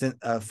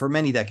 for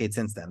many decades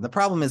since then. The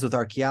problem is with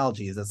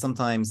archaeology is that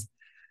sometimes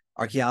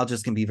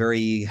archaeologists can be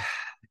very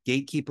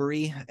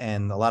gatekeepery,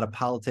 and a lot of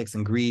politics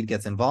and greed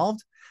gets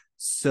involved.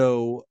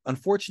 So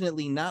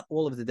unfortunately, not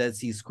all of the Dead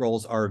Sea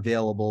Scrolls are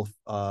available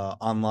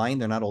online.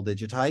 They're not all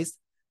digitized.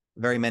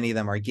 Very many of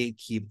them are gate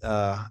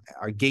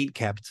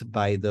kept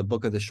by the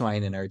Book of the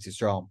Shrine in Eretz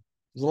Yisrael.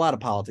 There's a lot of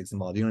politics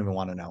involved. You don't even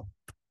want to know.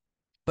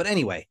 But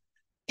anyway,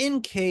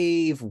 in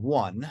Cave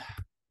 1,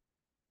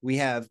 we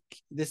have,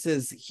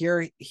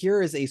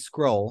 here is a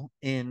scroll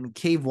in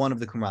Cave 1 of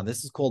the Qumran.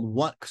 This is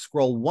called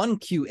scroll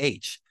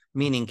 1QH,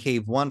 meaning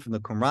Cave 1 from the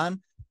Qumran,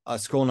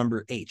 scroll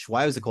number H.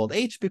 Why was it called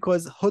H?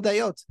 Because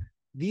Hodayot,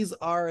 these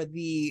are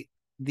the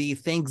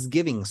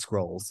Thanksgiving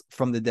scrolls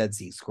from the Dead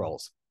Sea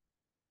Scrolls.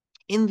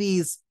 In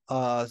this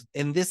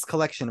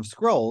collection of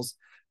scrolls,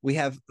 we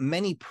have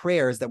many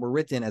prayers that were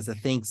written as a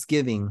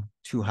thanksgiving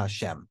to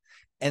Hashem.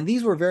 And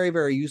these were very,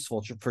 very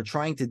useful for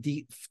trying to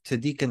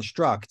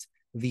deconstruct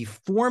the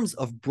forms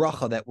of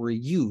bracha that were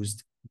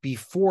used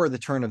before the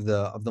turn of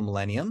the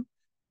millennium,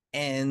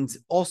 and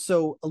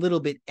also a little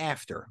bit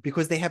after,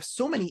 because they have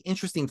so many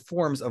interesting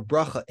forms of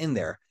bracha in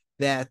there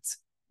that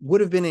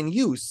would have been in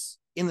use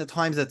in the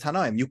times of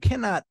Tanaim. You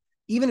cannot,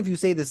 even if you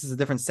say this is a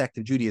different sect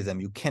of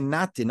Judaism, you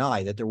cannot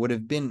deny that there would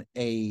have been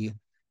a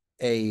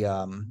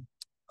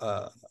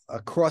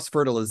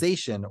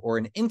cross-fertilization or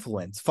an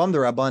influence from the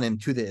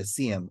Rabbanim to the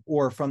Isiyim,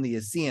 or from the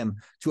Isiyim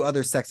to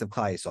other sects of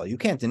Klal Yisrael. You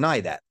can't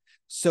deny that.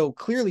 So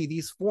clearly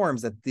these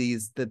forms that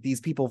these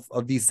people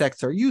of these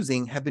sects are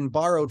using have been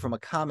borrowed from a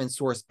common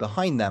source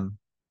behind them,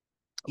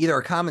 either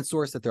a common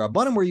source that the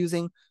Rabbanim were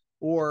using,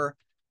 or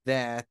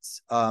that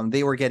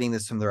they were getting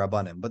this from the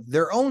Rabbanim. But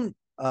their own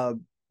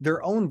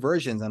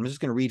versions, I'm just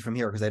going to read from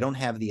here because I don't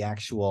have the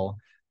actual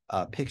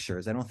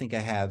pictures. I don't think I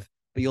have.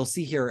 But you'll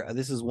see here,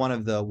 this is one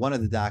of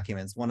the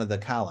documents, one of the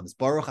columns.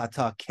 Baruch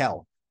Atah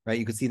Kel, right?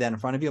 You can see that in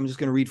front of you. I'm just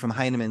going to read from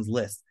Heinemann's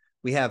list.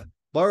 We have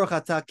Baruch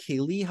Atah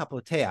Keli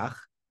Hapoteach.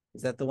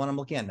 Is that the one I'm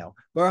looking at now?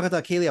 Baruch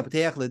Atah Keli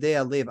Hapoteach L'dei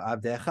Lev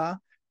Avdecha.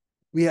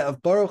 We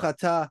have Baruch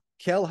Atah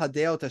Kel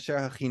Hadeot Asher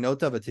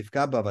Hachinota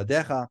V'Tifka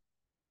Bavadecha.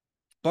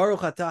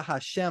 Baruch Atah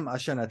Hashem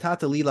Asher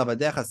Natata Li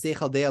Lavadecha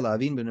Seichel Dei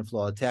La'avin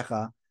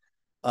B'Nifloatecha.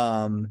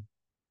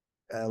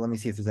 Let me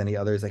see if there's any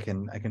others I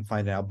can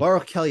find out.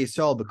 Baruch Kel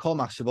Yisrael B'Kol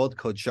Machshavot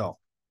Kodsho.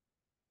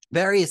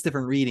 Various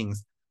different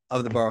readings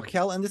of the Baruch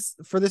Kel, and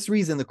for this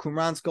reason, the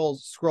Qumran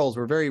scrolls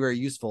were very, very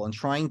useful in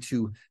trying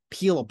to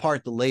peel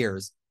apart the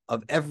layers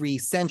of every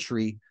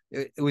century.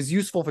 It was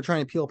useful for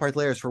trying to peel apart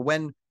layers for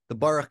when the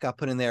Baruch got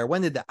put in there.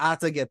 When did the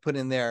Ata get put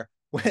in there?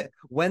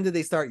 When did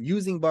they start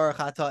using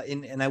Baruch Ata?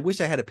 And I wish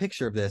I had a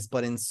picture of this,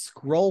 but in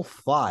scroll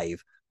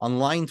 5 on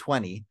line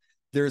 20.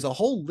 There's a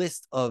whole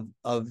list of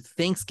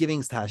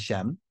thanksgivings to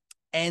Hashem,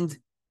 and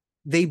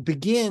they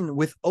begin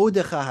with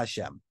Odecha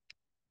Hashem.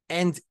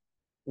 And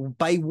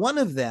by one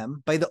of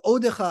them, by the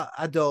Odecha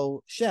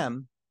Ado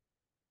Shem,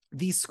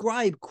 the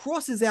scribe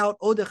crosses out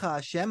Odecha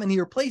Hashem and he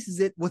replaces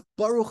it with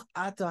Baruch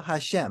Ata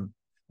Hashem,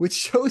 which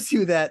shows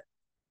you that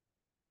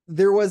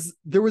there was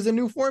a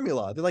new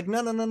formula. They're like,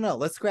 no,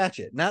 let's scratch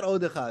it. Not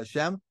Odecha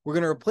Hashem. We're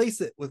going to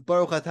replace it with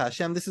Baruch Ata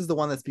Hashem. This is the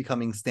one that's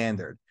becoming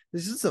standard.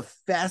 This is just a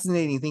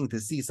fascinating thing to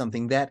see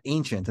something that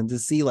ancient and to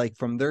see, like,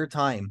 from their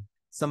time,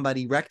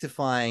 somebody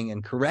rectifying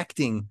and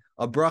correcting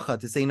a bracha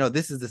to say, no,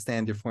 this is the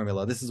standard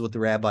formula. This is what the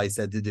rabbi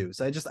said to do.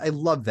 So I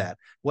love that.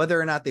 Whether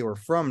or not they were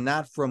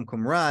not from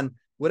Qumran,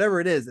 whatever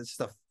it is, it's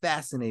just a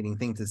fascinating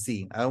thing to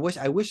see. I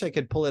wish I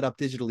could pull it up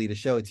digitally to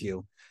show it to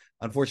you.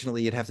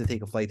 Unfortunately, you'd have to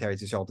take a flight to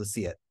Eretz Yisrael to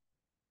see it.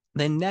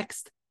 The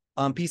next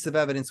piece of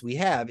evidence we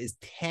have is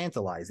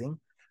tantalizing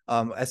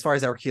as far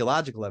as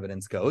archaeological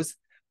evidence goes.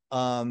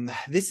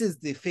 This is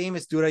the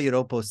famous Dura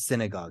Europos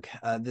synagogue.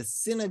 This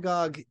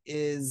synagogue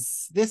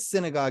is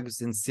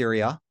in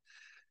Syria.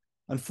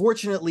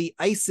 Unfortunately,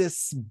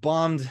 ISIS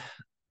bombed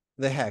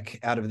the heck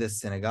out of this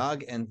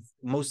synagogue, and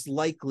most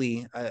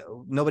likely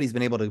nobody's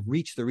been able to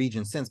reach the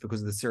region since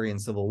because of the Syrian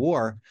civil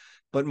war.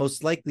 But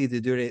most likely the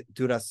Dura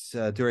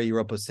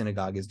Europos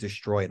synagogue is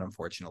destroyed,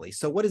 unfortunately.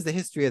 So what is the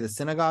history of the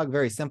synagogue?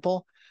 Very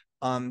simple.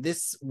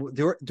 This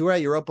Dura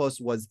Europos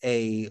was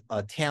a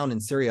town in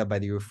Syria by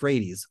the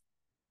Euphrates.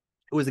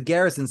 It was a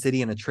garrison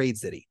city and a trade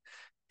city.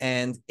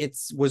 And it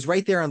was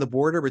right there on the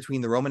border between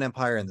the Roman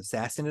Empire and the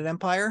Sassanid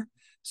Empire.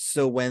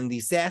 So when the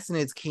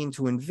Sassanids came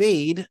to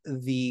invade,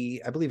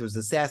 I believe it was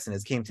the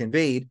Sassanids came to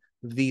invade,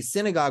 the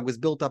synagogue was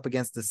built up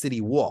against the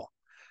city wall.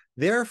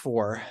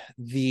 Therefore,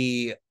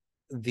 the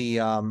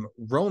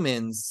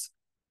Romans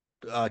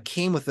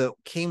came with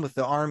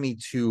the army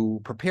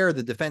to prepare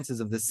the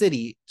defenses of the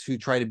city to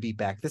try to beat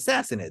back the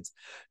Sassanids.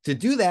 To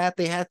do that,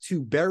 they had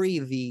to bury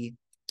the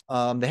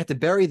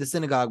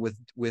synagogue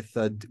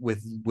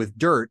with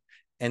dirt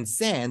and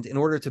sand in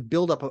order to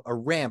build up a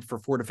ramp for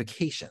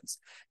fortifications.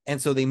 And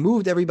so they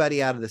moved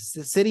everybody out of the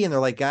city, and they're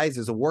like, guys,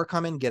 there's a war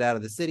coming, get out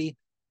of the city.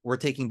 We're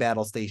taking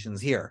battle stations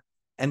here.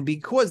 And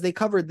because they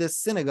covered this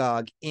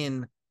synagogue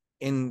in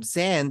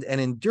sand and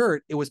in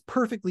dirt, it was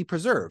perfectly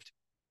preserved.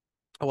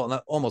 Well,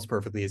 not almost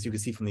perfectly, as you can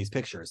see from these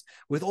pictures,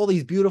 with all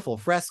these beautiful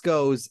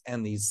frescoes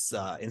and these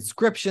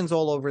inscriptions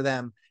all over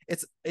them.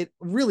 It's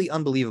really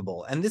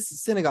unbelievable. And this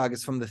synagogue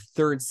is from the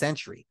 3rd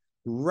century,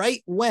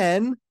 right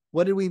when,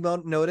 what did we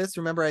notice?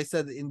 Remember I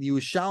said in the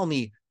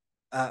Yerushalmi,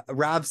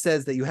 Rav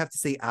says that you have to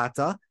say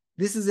Ata.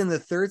 This is in the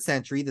 3rd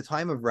century, the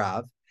time of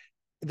Rav.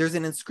 There's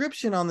an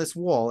inscription on this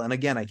wall, and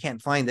again, I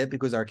can't find it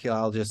because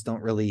archaeologists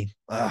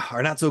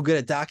are not so good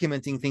at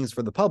documenting things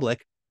for the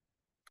public.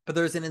 But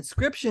there's an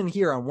inscription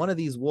here on one of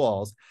these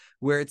walls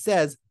where it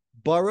says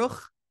Baruch,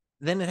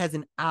 then it has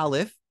an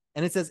Aleph,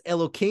 and it says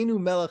Elokeinu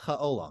Melech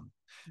HaOlam.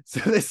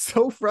 So that's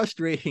so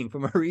frustrating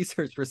from a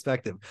research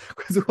perspective,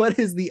 because what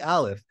is the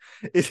Aleph?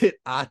 Is it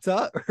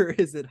Ata or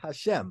is it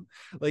Hashem?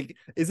 Like,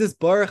 is this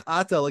Baruch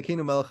Ata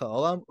Elokeinu Melech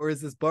HaOlam, or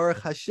is this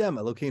Baruch Hashem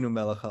Elokeinu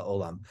Melech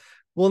HaOlam?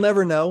 We'll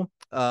never know.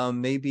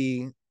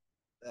 Maybe,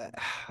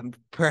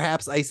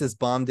 perhaps ISIS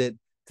bombed it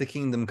to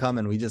Kingdom Come,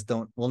 and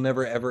we'll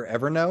never,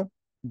 ever know.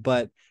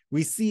 But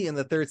we see in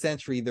the 3rd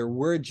century, there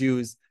were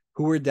Jews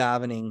who were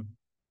davening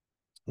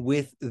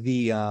with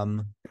the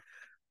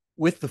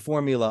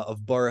formula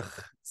of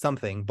Baruch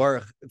something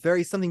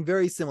very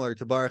similar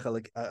to Baruch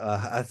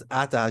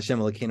Ata Hashem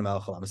Elokeinu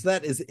Melech HaOlam. So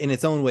that is in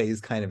its own way is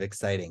kind of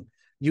exciting.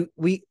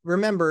 We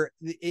remember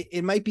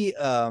it might be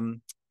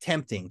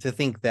tempting to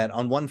think that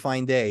on one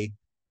fine day,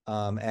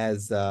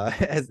 as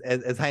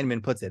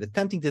Heinemann puts it, it's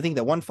tempting to think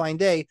that one fine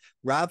day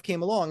Rav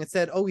came along and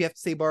said, "Oh, you have to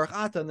say Baruch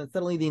Ata," and then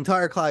suddenly the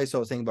entire Klal Yisrael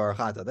was saying Baruch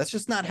Ata. That's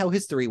just not how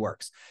history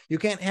works. You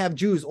can't have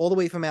Jews all the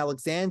way from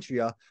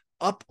Alexandria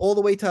up all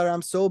the way to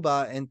Aram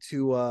Soba and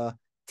to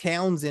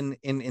towns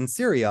in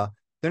Syria.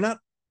 They're not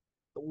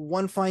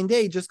one fine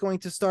day just going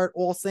to start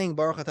all saying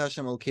Baruch Ata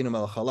Hashem Elokeinu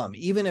Melech HaOlam.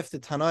 Even if the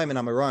Tanaim and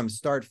Amoraim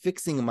start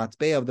fixing a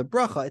matbeh of the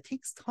bracha, it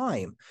takes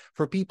time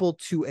for people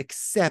to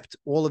accept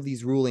all of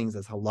these rulings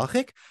as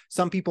halachic.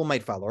 Some people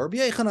might follow Rabbi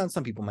Yechanan,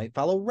 some people might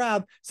follow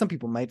Rav, some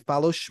people might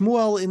follow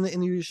Shmuel in the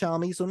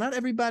Yerushalmi. So not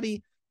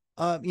everybody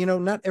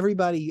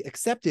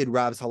accepted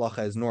Rav's halacha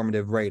as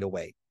normative right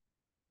away.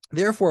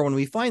 Therefore, when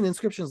we find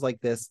inscriptions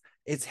like this,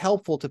 it's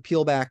helpful to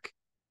peel back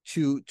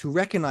to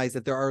recognize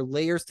that there are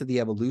layers to the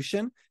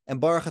evolution,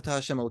 and Baruch Ata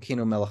Hashem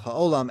Elokeinu Melech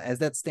HaOlam as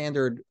that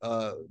standard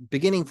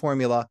beginning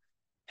formula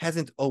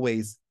hasn't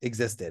always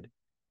existed.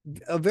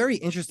 A very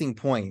interesting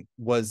point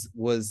was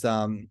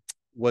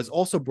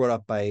also brought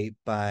up by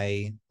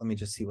let me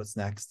just see what's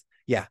next.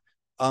 Yeah.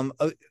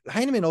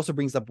 Heinemann also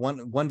brings up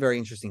one very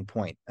interesting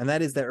point, and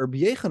that is that Rabbi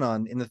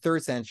Yechanan in the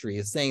 3rd century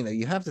is saying that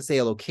you have to say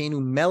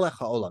Elokeinu Melech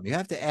HaOlam. You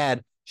have to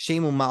add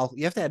Shemu Mal.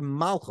 You have to add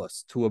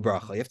Malchus to a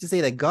bracha. You have to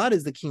say that God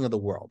is the king of the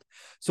world.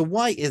 So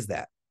why is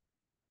that?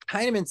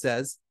 Heinemann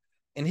says,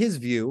 in his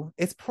view,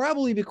 it's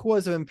probably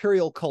because of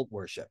imperial cult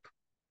worship,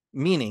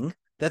 meaning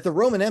that the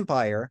Roman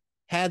Empire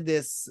had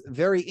this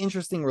very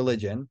interesting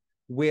religion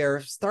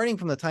where, starting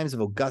from the times of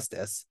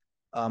Augustus,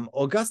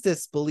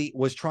 Augustus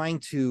was trying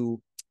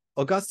to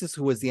Augustus,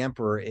 who was the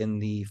emperor in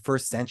the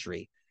 1st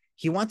century,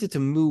 he wanted to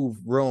move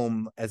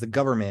Rome as a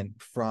government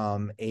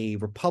from a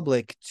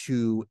republic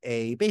to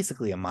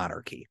basically a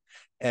monarchy.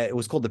 It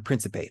was called the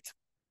Principate.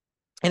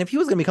 And if he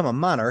was going to become a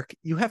monarch,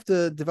 you have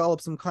to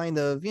develop some kind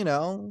of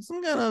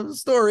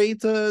story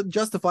to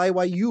justify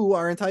why you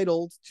are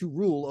entitled to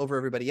rule over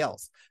everybody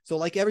else. So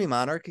like every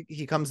monarch,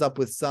 he comes up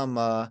with some,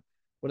 what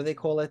do they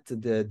call it?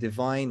 The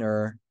divine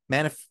or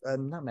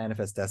not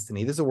manifest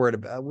destiny. There's a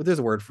word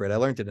for it. I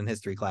learned it in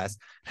history class,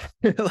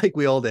 like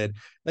we all did.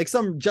 Like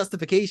some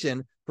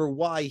justification for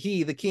why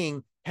he, the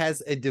king,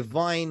 has a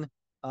divine,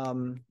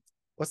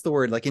 what's the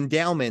word? Like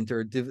endowment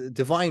or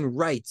divine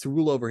right to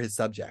rule over his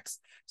subjects.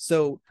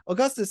 So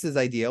Augustus's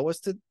idea was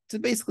to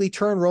basically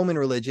turn Roman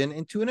religion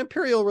into an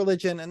imperial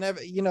religion, and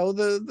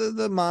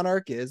the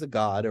monarch is a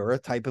god or a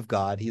type of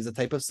god. He's a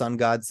type of sun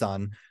god,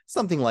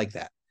 something like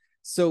that.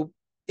 So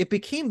it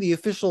became the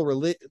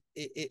official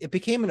it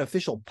became an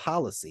official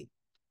policy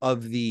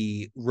of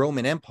the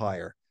Roman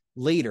Empire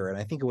later, and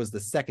I think it was the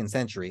 2nd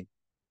century,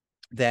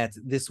 that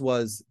this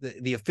was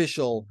the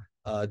official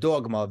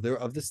dogma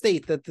of the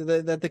state, that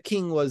the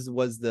king was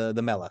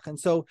the melech. And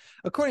so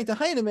according to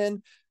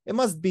Heinemann, it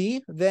must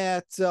be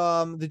that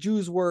the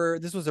Jews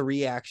this was a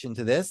reaction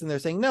to this, and they're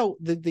saying, no,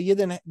 the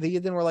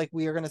Yidden were like,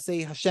 we are going to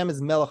say Hashem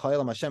is Melech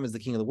HaOlam, Hashem is the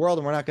king of the world,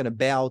 and we're not going to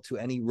bow to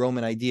any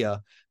Roman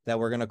idea that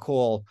we're going to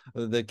call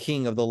the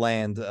king of the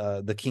land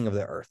the king of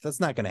the earth.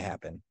 That's not going to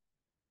happen.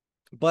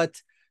 But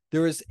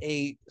there is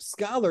a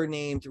scholar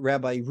named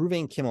Rabbi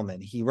Reuven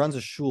Kimmelman. He runs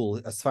a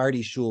shul, a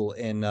Sephardi shul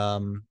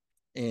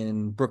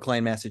in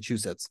Brookline,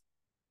 Massachusetts.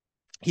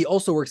 He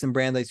also works in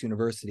Brandeis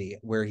University,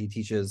 where he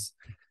teaches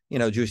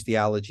Jewish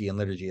theology and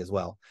liturgy as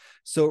well.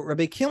 So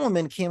Rabbi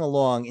Kimmelman came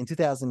along in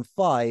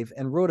 2005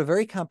 and wrote a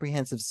very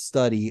comprehensive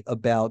study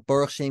about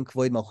Baruch Shem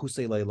Kvoid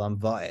Malchusei Leilam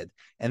Va'ed,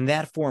 and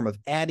that form of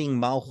adding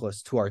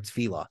Malchus to our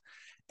tefillah.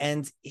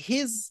 And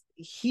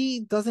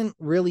he doesn't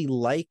really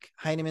like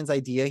Heinemann's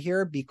idea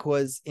here,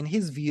 because in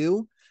his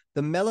view,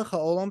 the Melech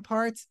HaOlam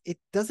part, it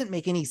doesn't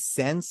make any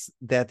sense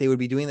that they would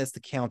be doing this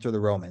to counter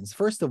the Romans.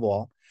 First of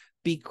all,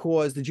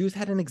 because the Jews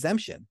had an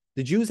exemption.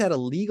 The Jews had a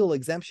legal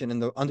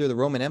exemption under the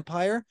Roman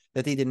Empire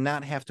that they did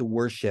not have to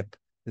worship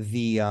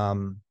they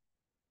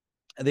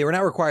were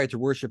not required to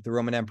worship the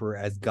Roman emperor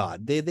as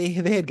God. They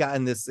had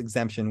gotten this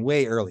exemption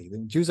way early. The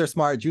Jews are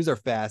smart, Jews are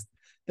fast.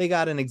 They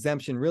got an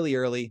exemption really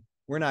early.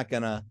 We're not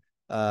gonna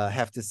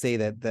have to say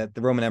that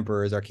the Roman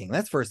emperor is our king.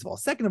 That's first of all.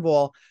 Second of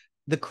all,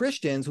 the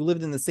Christians who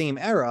lived in the same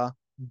era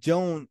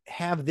don't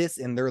have this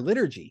in their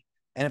liturgy.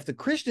 And if the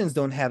Christians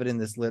don't have it in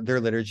their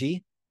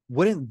liturgy,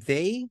 wouldn't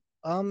they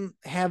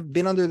have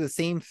been under the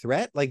same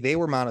threat? Like, they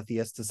were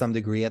monotheists to some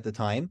degree at the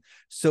time.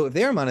 So if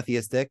they're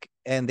monotheistic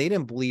and they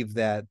didn't believe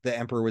that the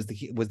emperor was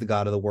the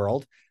god of the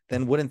world,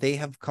 then wouldn't they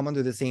have come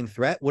under the same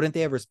threat? Wouldn't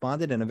they have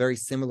responded in a very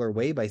similar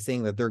way by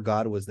saying that their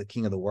God was the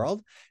king of the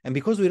world? And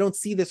because we don't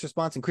see this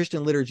response in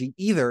Christian liturgy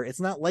either,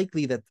 it's not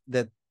likely that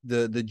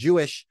the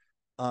Jewish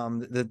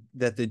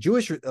the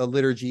Jewish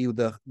liturgy,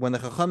 when the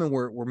Chachamim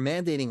were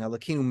mandating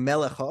Alakinu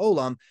Melech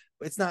HaOlam,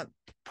 it's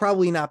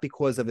probably not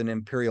because of an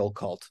imperial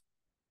cult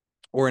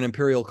or an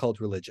imperial cult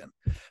religion.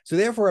 So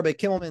therefore, Rabbi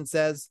Kimmelman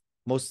says,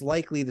 most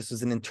likely this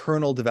was an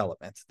internal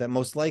development, that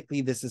most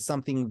likely this is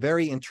something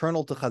very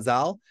internal to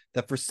Chazal,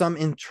 that for some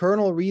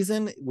internal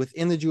reason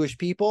within the Jewish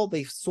people,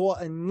 they saw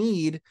a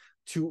need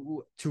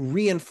to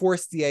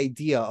reinforce the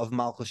idea of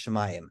Malchus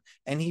Shemayim.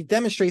 And he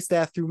demonstrates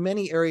that through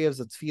many areas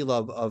of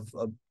tefillah of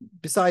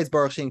besides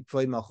Baruch Shem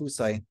Kvoid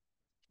Malchusai. Let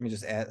me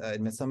just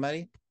admit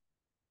somebody.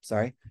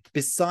 Sorry.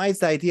 Besides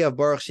the idea of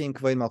Baruch Shem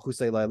Kvoid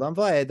Malchusai Leilam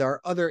Va'ed, there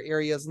are other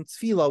areas in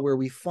tefillah where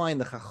we find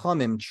the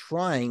Chachamim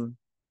trying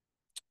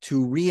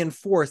to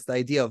reinforce the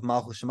idea of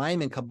Malchus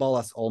Shemayim and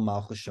Kabbalas Ol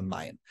Malchus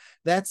Shemayim.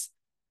 That's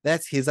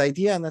his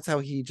idea, and that's how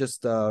he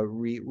just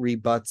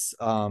rebuts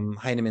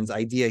Heinemann's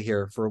idea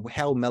here for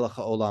how Melech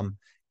HaOlam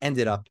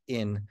ended up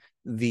in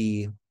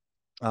the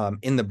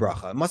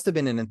bracha. It must have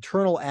been an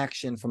internal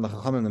action from the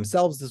Chachamim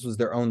themselves. This was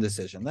their own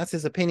decision. That's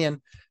his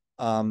opinion.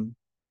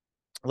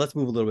 Let's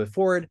move a little bit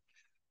forward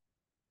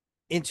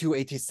into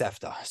a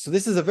Tosefta. So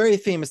this is a very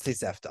famous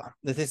Tosefta.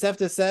 The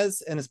Tosefta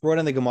says, and it's brought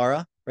in the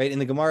Gemara, right? In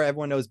the Gemara,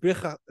 everyone knows,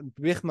 Brichma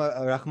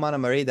Rachmana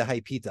Mareda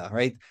Haipita,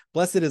 right?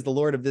 Blessed is the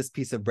Lord of this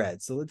piece of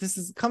bread. So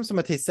this comes from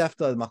a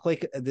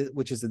Tosefta,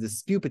 which is a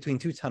dispute between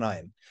two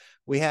Tanaim.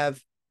 We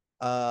have,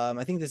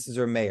 I think this is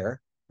Rameir.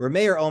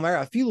 Rameir Omer,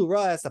 Afilu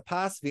Ra'as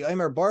Apas,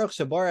 V'Omer Baruch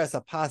Shabaras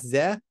Apas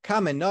Zeh,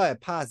 Kamena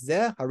Apas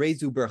Zeh,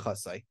 Harezu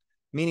Berchasai.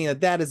 Meaning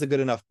that is a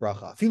good enough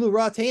bracha. Afilu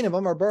Ra Tainim,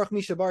 Omer Baruch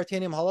Mishabar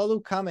Tainim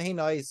Halalu,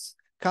 Kameheinais.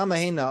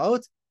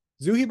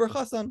 Zuhi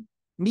Berchasan,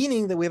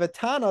 meaning that we have a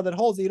Tana that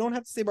holds that you don't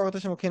have to say Baruch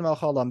Hashem Elokeinu Melech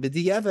HaOlam.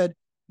 B'di'evad,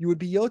 you would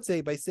be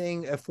Yotze by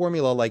saying a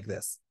formula like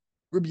this.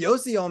 Rabbi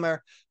Yossi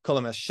Omer,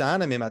 Kol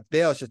HaMashana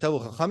Mimatbeo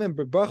Shetavu Chachamim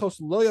B'Barachos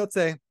Lo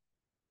Yotze.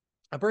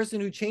 A person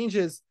who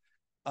changes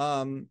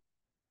from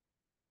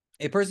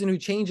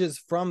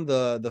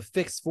the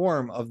fixed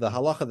form of the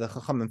halacha the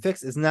Chachamim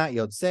fix is not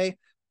Yotze.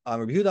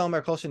 Rabbi Yehuda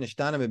Omer Kol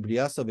Shenishtana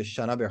Mibriyaso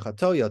B'Shana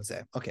Berchato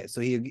Yotze. Okay, so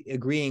he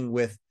agreeing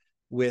with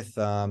with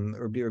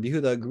Rabbi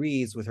Yehuda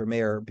agrees with her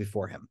mayor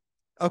before him.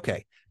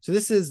 Okay, so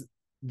this is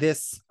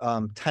this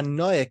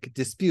Tanoic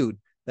dispute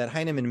that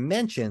Heinemann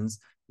mentions,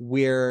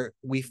 where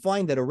we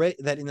find that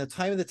that in the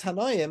time of the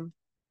Tanoim,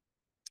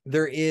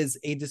 there is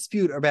a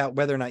dispute about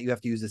whether or not you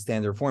have to use a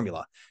standard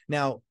formula.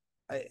 Now,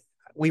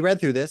 we read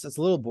through this, it's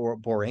a little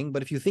boring,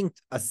 but if you think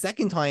a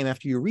second time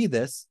after you read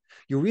this,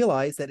 you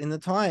realize that in the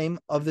time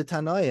of the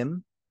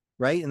Tanaim,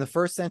 right, in the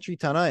first century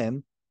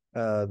Tanaim,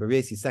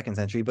 basically second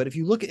century, but if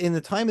you look in the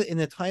time of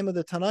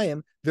the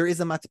Tanaim, there is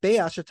a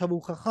matbeah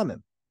shetavu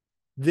chachamim.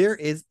 There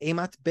is a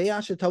matbeah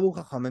shetavu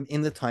chachamim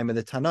in the time of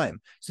the Tanaim.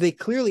 So they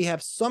clearly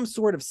have some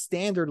sort of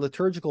standard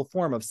liturgical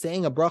form of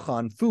saying a bracha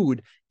on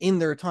food in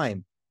their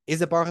time.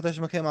 Is it Baruch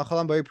Hashem Elokeinu Melech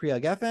Haolam Borei Pri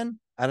Hagafen?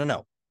 I don't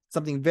know.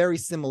 Something very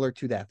similar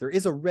to that. There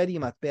is already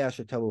matbeah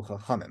shetavu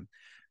chachamim.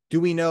 Do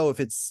we know if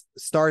it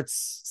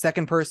starts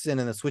second person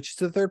and then switches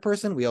to the third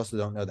person? We also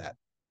don't know that.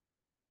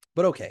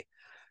 But okay,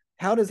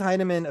 how does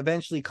Heinemann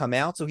eventually come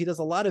out? So he does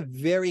a lot of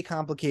very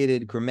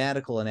complicated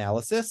grammatical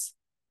analysis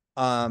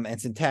and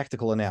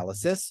syntactical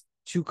analysis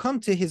to come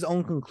to his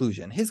own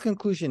conclusion. His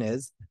conclusion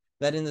is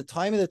that in the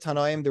time of the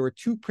Tanaim, there were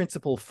two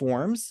principal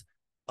forms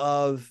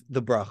of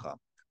the bracha.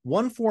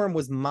 One form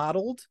was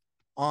modeled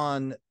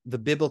on the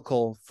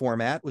biblical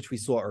format, which we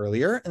saw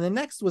earlier, and the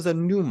next was a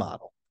new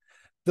model.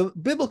 The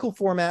biblical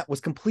format was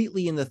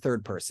completely in the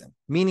third person,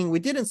 meaning we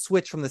didn't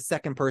switch from the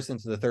second person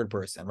to the third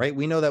person, right?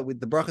 We know that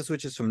the bracha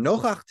switches from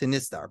Nochach to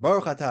Nistar,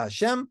 Baruch Atah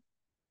Hashem,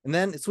 and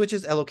then it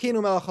switches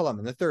Elokeinu Melech Haolam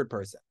in the third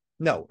person.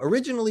 No,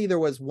 originally there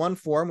was one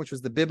form, which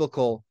was the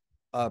biblical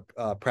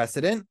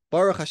precedent.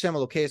 Baruch Hashem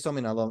Elokei Yisrael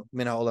min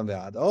ha'olam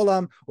ve'ad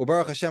ha'olam, or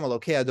Baruch Hashem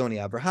Elokei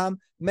Adoni Avraham.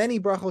 Many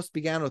brachos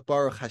began with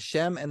Baruch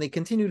Hashem, and they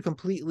continued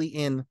completely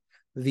in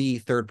the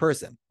third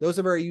person. Those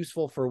are very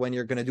useful for when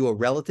you're going to do a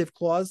relative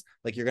clause,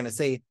 like you're going to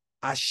say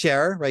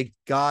Asher, right?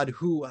 God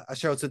who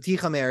Asher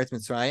Otzoticha me'eretz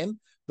Mitzrayim.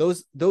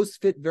 Those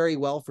fit very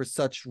well for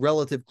such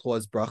relative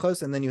clause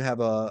brachos, and then you have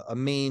a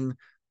main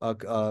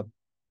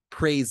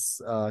praise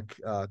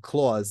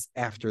clause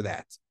after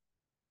that.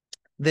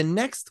 The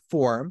next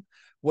form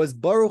was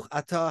Baruch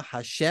Atah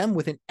Hashem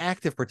with an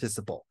active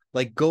participle,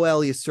 like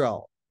Goel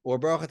Yisrael, or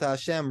Baruch Atah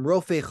Hashem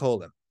Rofei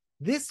Cholim.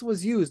 This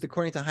was used,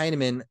 according to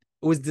Heinemann,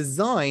 it was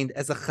designed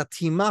as a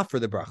chatima for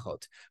the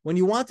brachot. When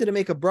you wanted to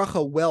make a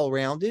bracha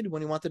well-rounded,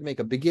 when you wanted to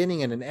make a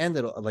beginning and an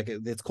end, like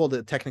it's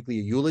called technically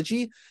a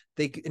eulogy,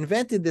 they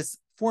invented this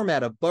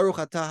format of Baruch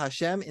Atah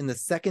Hashem in the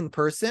second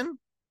person,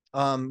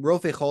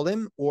 Rofei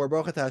Cholim, or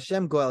Baruch Atah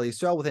Hashem Goel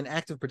Yisrael with an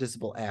active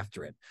participle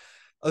after it.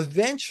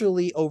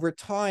 Eventually, over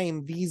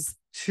time, these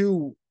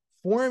two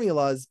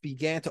formulas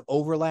began to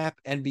overlap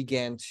and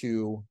began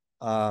to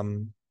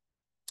homogenize,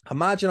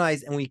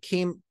 and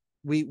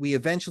we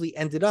eventually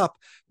ended up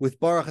with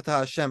Baruch Atah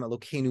Hashem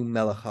Elokeinu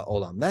Melech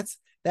Haolam.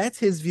 That's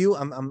his view.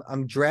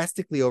 I'm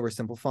drastically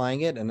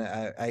oversimplifying it, and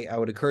I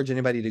would encourage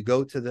anybody to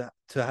go to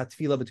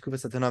Hatfilah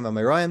B'Tekufas Hatanam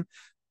HaMeirayim,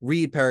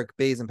 read Perek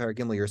Beis and Perek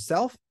Gimel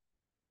yourself.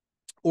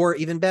 Or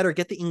even better,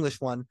 get the English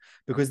one,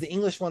 because the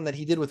English one that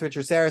he did with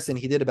Richard Saracen,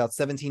 he did about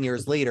 17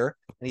 years later,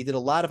 and he did a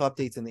lot of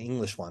updates in the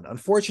English one.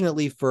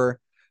 Unfortunately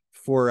for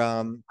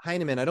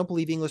Heinemann, I don't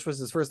believe English was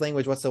his first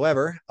language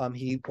whatsoever.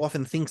 He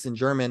often thinks in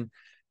German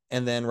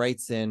and then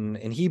writes in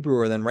Hebrew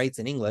or then writes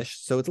in English.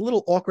 So it's a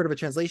little awkward of a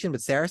translation,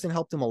 but Saracen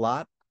helped him a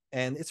lot,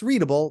 and it's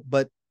readable,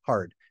 but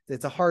hard.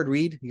 It's a hard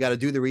read. You got to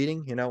do the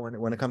reading. You know,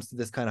 when it comes to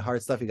this kind of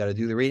hard stuff, you got to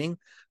do the reading.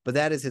 But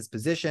that is his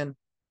position.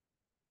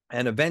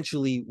 And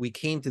eventually we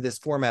came to this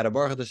format of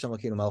Baruch Hashem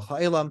Elokeinu Melech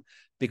Haolam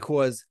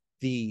because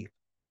the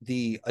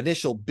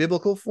initial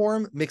biblical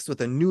form mixed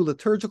with a new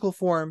liturgical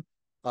form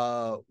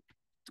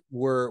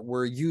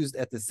were used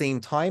at the same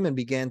time and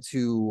began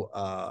to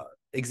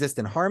exist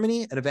in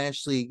harmony. And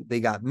eventually they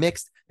got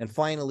mixed. And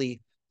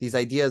finally, these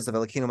ideas of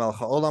Elokeinu Melech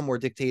Haolam were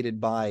dictated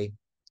by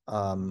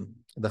the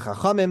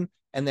Chachamim,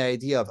 and the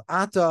idea of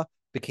Ata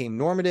became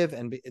normative,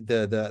 and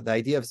the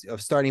idea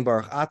of starting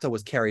Baruch Ata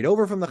was carried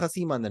over from the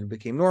Chasima, and then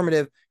became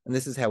normative, and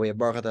this is how we have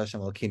Baruch Atah Hashem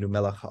Elokeinu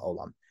Melech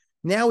Haolam.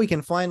 Now we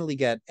can finally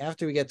get,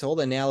 after we get to all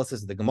the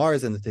analysis of the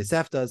Gemaras and the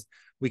Toseftas,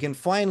 we can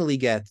finally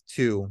get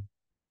to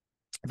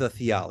the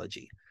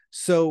theology.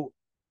 So,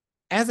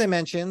 as I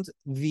mentioned,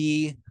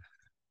 the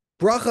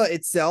bracha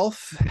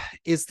itself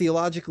is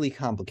theologically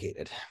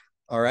complicated,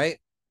 all right?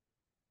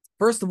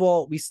 First of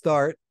all, we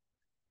start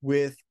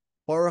with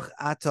Baruch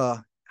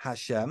Atah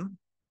Hashem.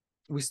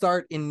 We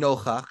start in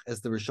Nochach,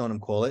 as the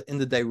Rishonim call it, in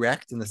the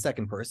direct, in the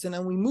second person,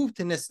 and we move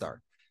to Nistar.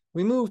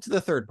 We move to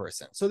the third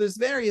person. So there's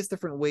various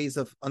different ways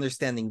of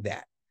understanding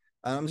that.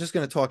 I'm just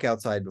going to talk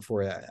outside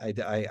before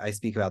I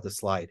speak about the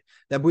slide.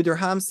 That Buder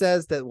Ham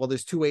says that, well,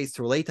 there's two ways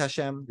to relate to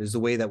Hashem. There's a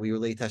way that we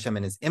relate to Hashem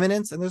in his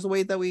immanence, and there's a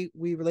way that we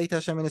relate to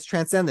Hashem in his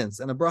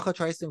transcendence. And the bracha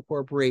tries to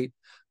incorporate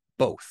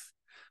both.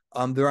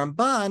 The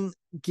Ramban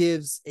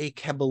gives a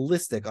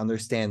Kabbalistic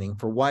understanding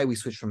for why we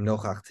switch from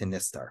Nochach to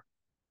Nistar.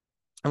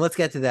 And let's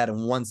get to that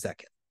in 1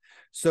 second.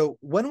 So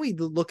when we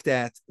looked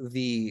at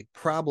the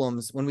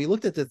problems, when we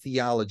looked at the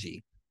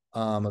theology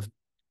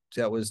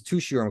that was 2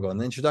 shiurim ago, in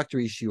the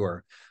introductory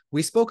shiur,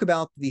 we spoke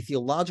about the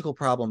theological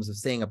problems of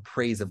saying a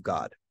praise of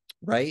God,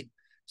 right?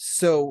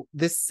 So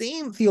the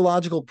same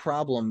theological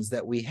problems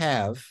that we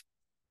have,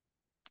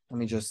 let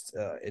me just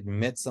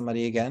admit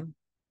somebody again.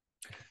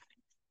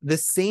 The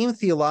same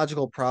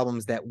theological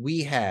problems that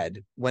we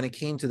had when it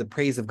came to the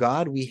praise of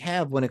God, we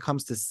have when it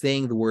comes to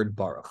saying the word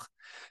Baruch.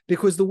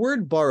 Because the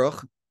word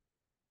Baruch,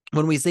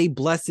 when we say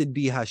blessed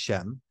be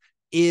Hashem,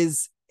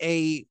 is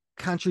a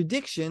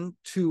contradiction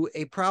to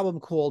a problem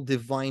called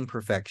divine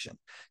perfection.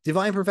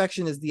 Divine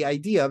perfection is the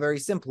idea, very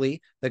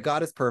simply, that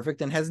God is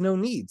perfect and has no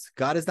needs.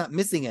 God is not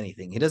missing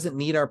anything. He doesn't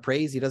need our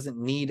praise. He doesn't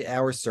need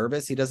our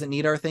service. He doesn't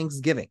need our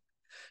thanksgiving.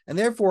 And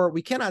therefore,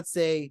 we cannot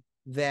say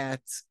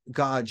that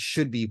God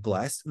should be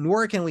blessed,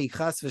 nor can we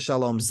chas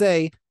v'shalom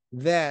say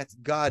that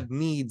God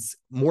needs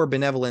more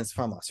benevolence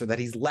from us, or that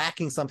he's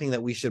lacking something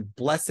that we should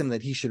bless him,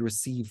 that he should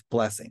receive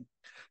blessing.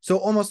 So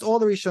almost all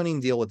the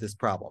Rishonim deal with this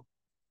problem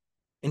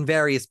in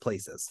various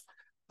places.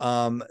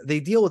 They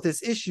deal with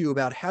this issue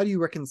about how do you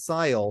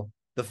reconcile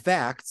the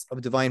facts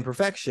of divine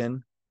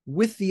perfection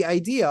with the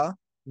idea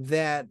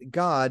that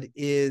God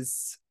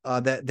is,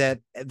 that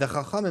the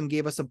Chachamim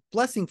gave us a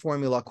blessing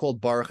formula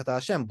called Baruch Atah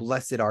Hashem,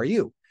 blessed are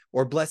you,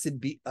 or blessed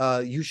be,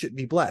 you should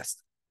be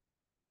blessed.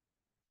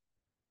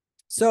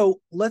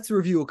 So let's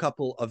review a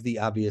couple of the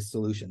obvious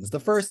solutions. The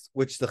first,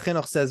 which the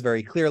Chinuch says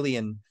very clearly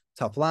in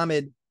Taf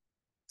Lamed,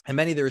 and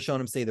many of the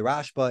Rishonim say the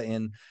Rashba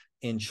in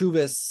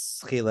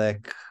Chuvas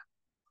Chilek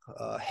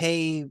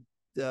Hey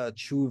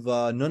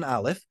Tshuva Nun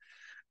Aleph.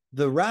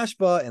 The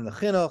Rashba and the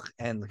Chinuch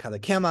and the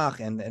Kadakemach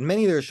and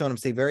many of the Rishonim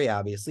say very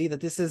obviously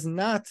that this is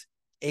not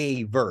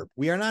a verb.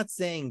 We are not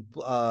saying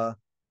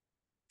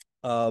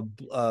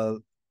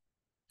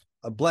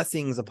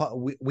blessings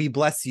upon, we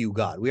bless you,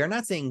 God. We are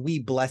not saying we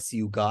bless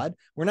you, God.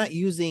 We're not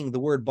using the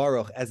word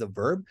Baruch as a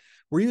verb.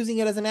 We're using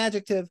it as an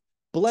adjective.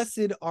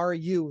 Blessed are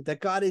you,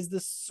 that God is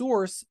the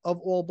source of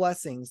all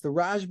blessings. The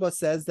Rashba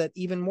says that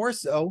even more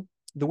so,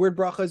 the word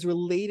bracha is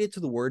related to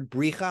the word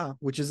bricha,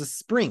 which is a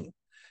spring.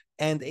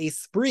 And a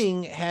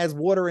spring has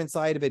water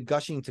inside of it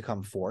gushing to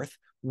come forth.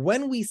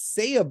 When we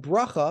say a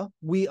bracha,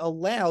 we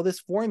allow this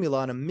formula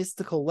on a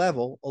mystical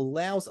level,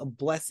 allows a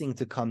blessing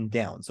to come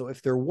down. So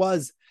if there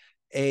was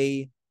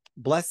a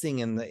blessing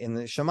in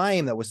the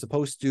Shemayim that was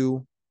supposed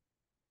to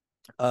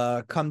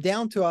come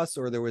down to us,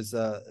 or there was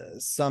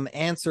some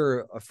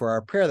answer for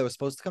our prayer that was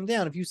supposed to come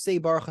down, if you say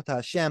Baruch Atah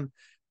Hashem,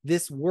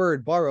 this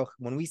word Baruch,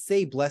 when we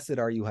say blessed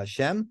are you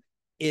Hashem,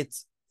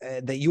 it's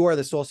that you are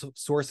the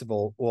source of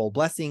all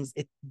blessings.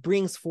 It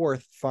brings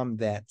forth from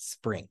that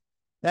spring.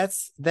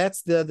 That's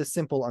the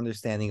simple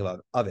understanding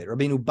of it.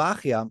 Rabbeinu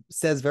Bachya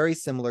says very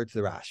similar to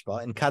the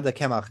Rashba. In Kada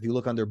Kemach, if you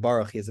look under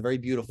Baruch, he has a very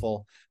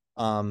beautiful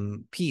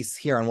piece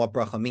here on what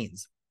bracha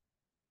means.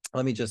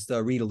 Let me just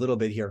read a little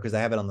bit here because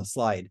I have it on the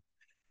slide.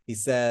 He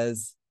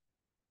says,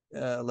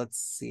 let's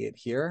see it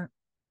here.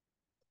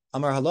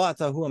 Amar halo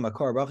atahu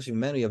makor bracha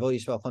shemenu yavo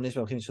yishval chon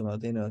nishval chin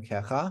shemodinu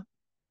kecha.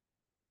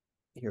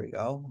 Here we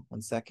go.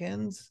 1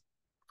 second.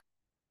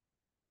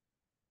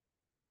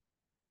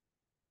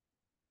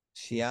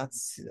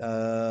 Shiatz.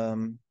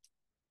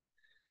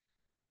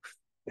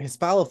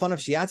 Hispal fun of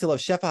Shiatil of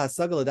Shefa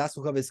Hasagal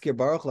Adasuka Viskir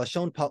Baruch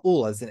Lashon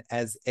Paul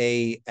as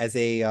a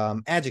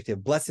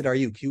adjective. Blessed are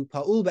you. Q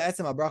Paul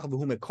be'etzem abracha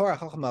v'hu mekor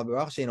hacham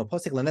abracha she'eno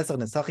posek lenesach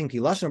nesachim ki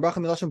lashon abracha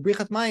milashon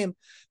brichat mayim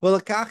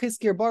v'lakach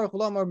hiskir Baruch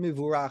v'lamar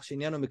mivurach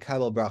she'nenu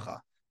mikabel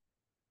bracha.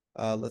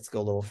 Let's go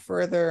a little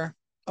further.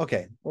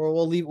 Okay, or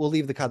we'll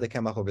leave the Kadeh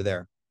Kemach over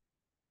there.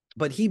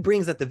 But he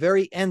brings at the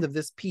very end of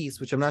this piece,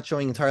 which I'm not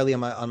showing entirely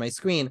on my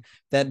screen,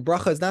 that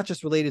bracha is not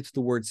just related to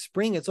the word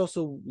spring, it's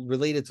also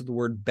related to the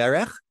word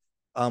berech,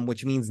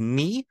 which means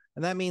me,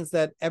 and that means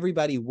that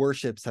everybody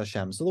worships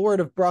Hashem. So the word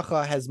of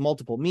bracha has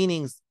multiple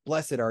meanings.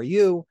 Blessed are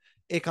you.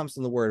 It comes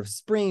from the word of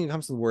spring. It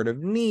comes from the word of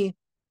ni,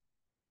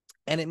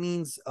 and it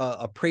means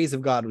a praise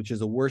of God, which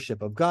is a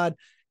worship of God,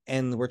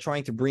 and we're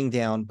trying to bring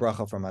down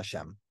bracha from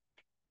Hashem.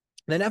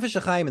 The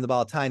Nefesh HaChaim and the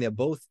Baal Tanya,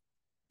 both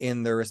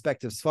in their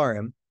respective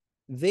Sfarim,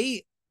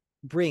 they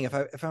bring,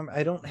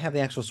 I don't have the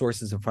actual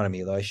sources in front of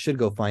me, though I should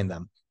go find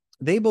them.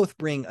 They both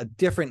bring a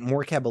different,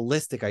 more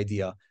Kabbalistic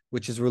idea,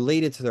 which is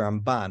related to the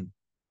Ramban,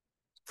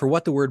 for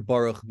what the word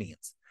Baruch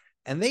means.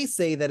 And they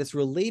say that it's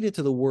related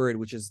to the word,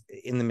 which is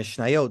in the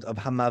Mishnayot, of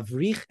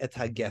Hamavrich et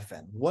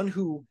HaGefen, one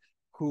who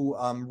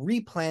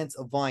replants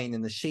a vine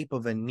in the shape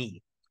of a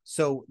knee.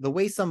 So the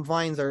way some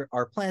vines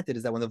are planted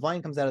is that when the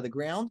vine comes out of the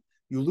ground,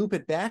 you loop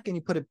it back and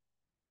you put it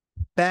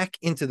back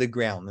into the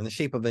ground in the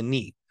shape of a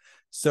knee.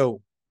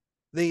 So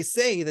they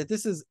say that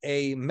this is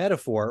a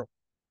metaphor.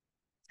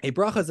 A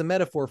bracha is a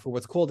metaphor for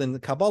what's called in the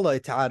Kabbalah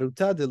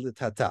ta'aruta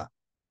delitata,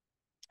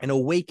 an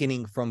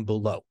awakening from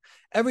below.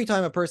 Every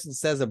time a person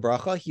says a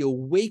bracha, he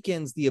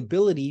awakens the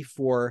ability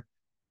for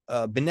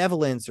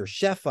benevolence or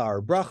shefa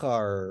or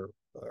bracha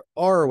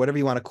or whatever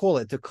you want to call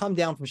it to come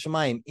down from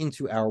Shemayim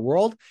into our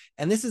world.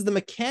 And this is the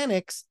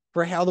mechanics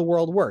for how the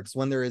world works.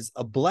 When there is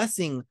a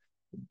blessing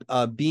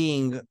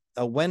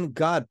when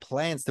God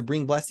plans to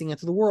bring blessing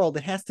into the world,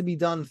 it has to be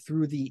done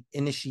through the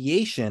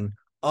initiation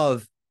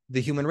of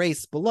the human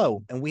race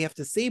below, and we have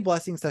to say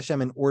blessings to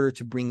Hashem in order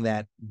to bring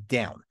that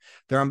down.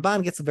 The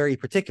Ramban gets very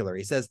particular.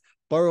 He says,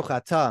 Baruch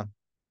Atah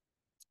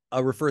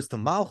refers to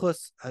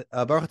Malchus,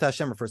 Baruch Atah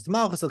Hashem refers to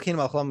Malchus, Elkeinu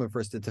Melech Haolam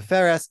refers to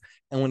Tiferes,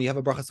 and when you have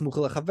a Bracha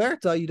Smucha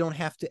Lechaverta, you don't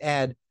have to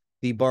add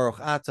the Baruch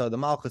Atah, the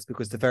Malchus,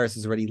 because Tiferes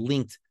is already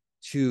linked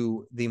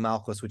to the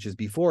Malchus, which is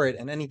before it,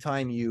 and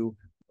anytime you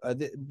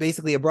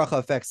basically a bracha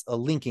affects a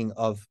linking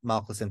of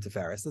Malchus and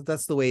Tiferes. So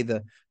that's the way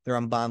the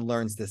Ramban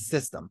learns this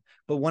system.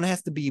 But one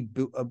has to be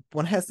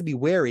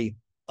wary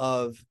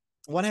of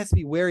when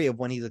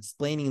he's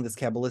explaining this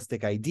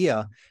Kabbalistic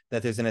idea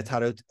that there's an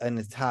etaruta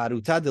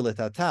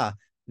delitata,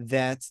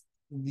 that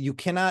you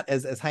cannot,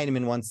 as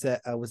Heinemann once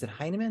said, was it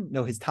Heinemann?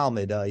 No, his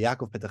Talmud,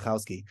 Yaakov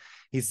Petachowski.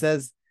 He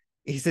says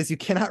you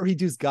cannot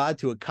reduce God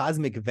to a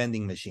cosmic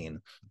vending machine.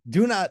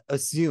 Do not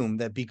assume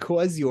that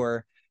because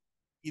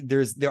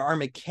there are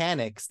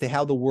mechanics to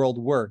how the world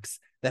works,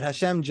 that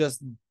Hashem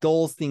just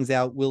doles things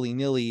out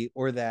willy-nilly,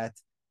 or that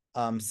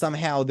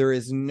somehow there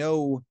is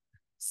no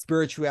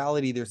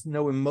spirituality, there's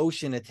no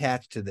emotion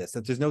attached to this,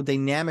 that there's no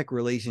dynamic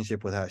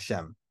relationship with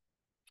Hashem.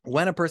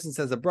 When a person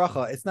says a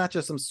bracha, it's not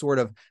just some sort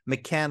of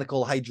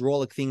mechanical,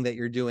 hydraulic thing that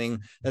you're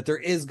doing, that there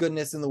is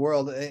goodness in the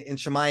world in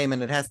Shemayim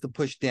and it has to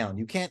push down.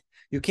 You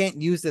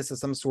can't use this as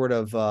some sort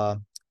of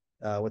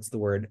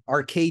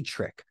arcade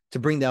trick to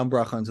bring down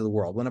bracha into the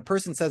world. When a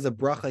person says a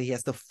bracha, he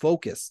has to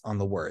focus on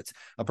the words.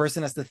 A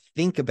person has to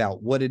think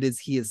about what it is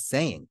he is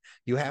saying.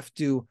 You have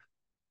to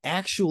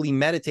actually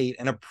meditate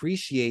and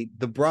appreciate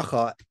the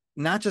bracha,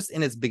 not just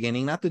in its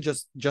beginning, not to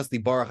just the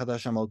Baruch Atah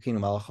Hashem Elokeinu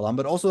Melech Haolam,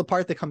 but also the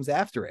part that comes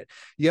after it.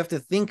 You have to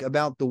think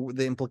about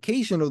the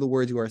implication of the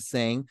words you are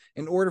saying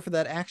in order for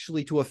that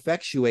actually to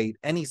effectuate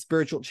any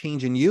spiritual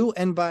change in you,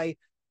 and by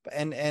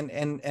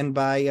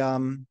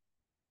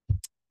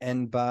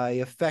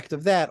effect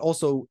of that,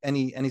 also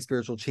any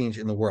spiritual change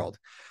in the world.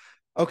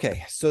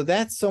 Okay, so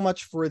that's so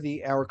much for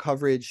our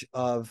coverage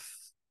of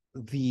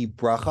the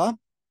bracha.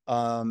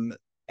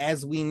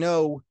 As we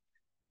know,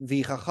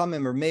 the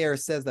Chachamim or Meir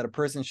says that a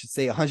person should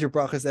say 100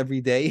 brachas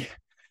every day,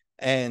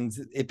 and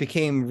it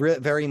became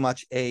very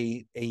much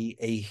a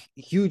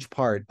huge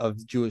part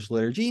of Jewish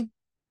liturgy.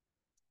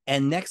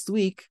 And next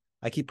week,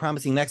 I keep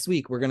promising next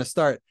week, we're going to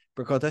start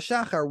Berkot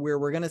HaShachar, where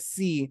we're going to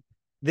see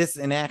this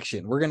in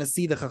action. We're going to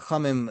see the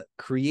Chachamim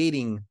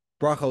creating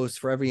brachos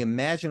for every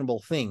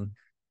imaginable thing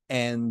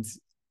and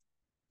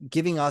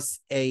giving us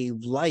a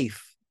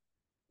life,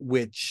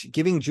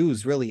 giving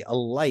Jews really a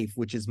life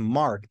which is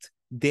marked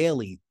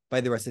daily by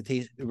the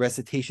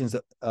recitations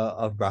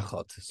of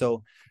brachot.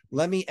 So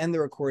let me end the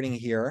recording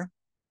here.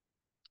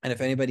 And if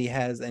anybody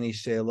has any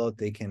she'elot,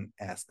 they can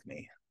ask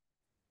me.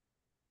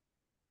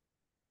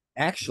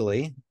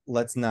 Actually,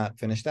 let's not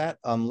finish that.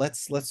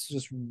 Let's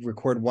just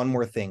record one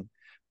more thing.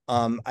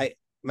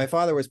 My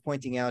father was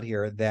pointing out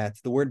here that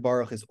the word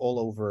Baruch is all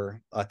over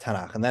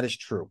Tanakh, and that is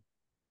true.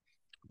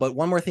 But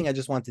one more thing I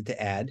just wanted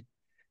to add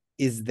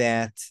is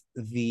that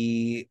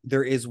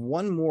there is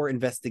one more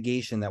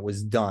investigation that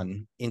was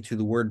done into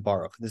the word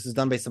Baruch. This is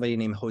done by somebody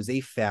named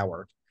Jose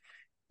Fauer.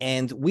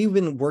 And we've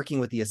been working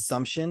with the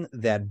assumption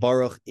that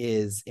Baruch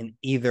is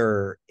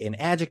either an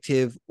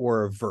adjective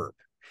or a verb.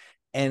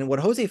 And what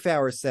Jose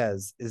Fauer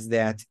says is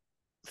that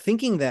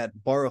thinking that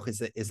Baruch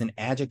is an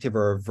adjective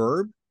or a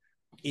verb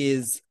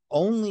is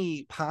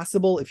only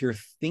possible if you're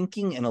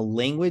thinking in a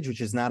language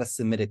which is not a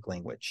Semitic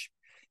language.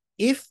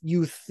 If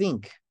you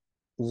think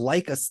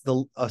like a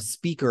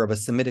speaker of a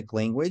Semitic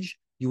language,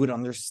 you would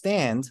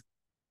understand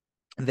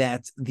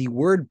that the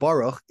word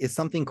Baruch is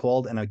something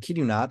called, and I kid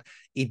you not,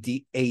 a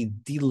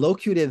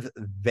delocutive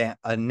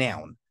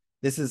noun.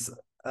 This is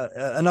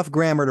enough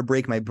grammar to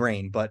break my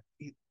brain, but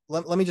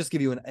let me just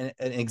give you an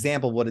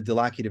example of what a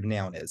delocutive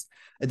noun is.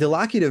 A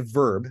delocutive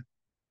verb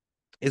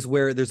is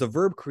where there's a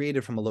verb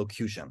created from a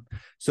locution.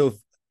 So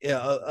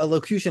a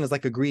locution is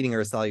like a greeting or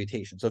a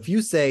salutation. So if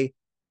you say,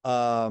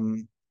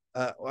 I'm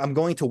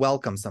going to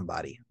welcome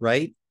somebody,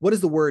 right? What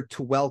does the word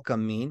to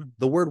welcome mean?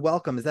 The word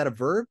welcome, is that a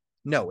verb?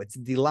 No, it's a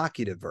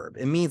delocutive verb.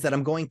 It means that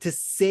I'm going to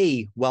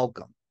say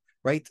welcome,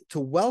 right? To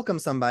welcome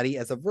somebody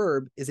as a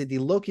verb is a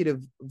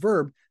delocutive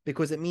verb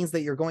because it means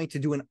that you're going to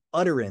do an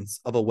utterance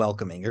of a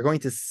welcoming. You're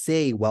going to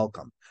say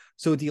welcome.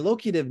 So a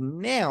delocutive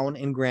noun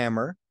in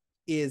grammar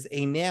is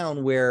a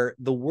noun where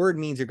the word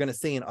means you're going to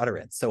say an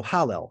utterance. So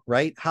Hallel,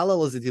 right?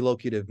 Hallel is a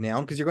delocutive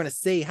noun because you're going to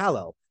say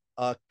Hallel.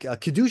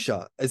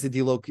 Kedusha is a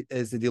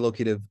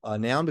delocutive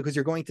noun because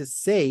you're going to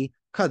say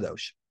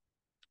Kadosh.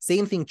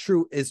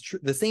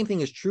 The same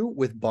thing is true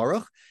with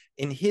Baruch.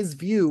 In his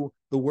view,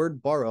 the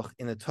word Baruch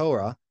in the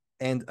Torah,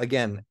 and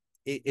again,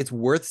 it's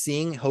worth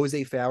seeing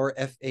Jose Fauer,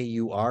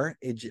 Faur,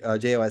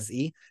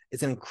 Jose.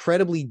 It's an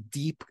incredibly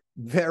deep,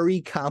 very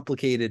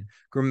complicated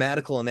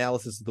grammatical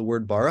analysis of the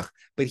word Baruch,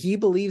 but he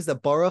believes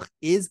that Baruch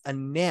is a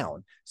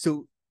noun.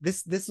 So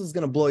this is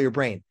going to blow your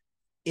brain.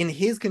 In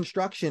his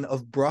construction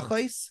of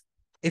brachos,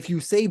 if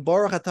you say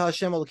Baruch Atah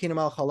Hashem Elokeinu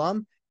Melech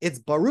Haolam, it's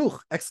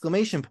Baruch,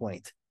 exclamation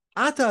point.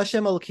 Atah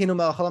Hashem Elokeinu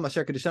Melech Haolam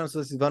asher kedeshanu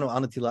v'tzivanu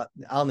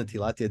al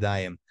netilat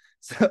yadayim.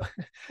 So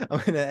I'm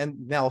gonna end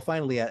now.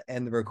 Finally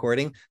end the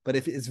recording, but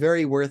if it's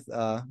very worth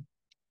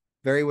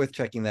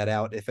checking that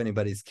out if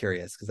anybody's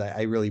curious, because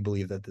I really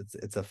believe that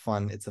it's a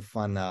fun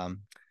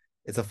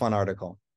article.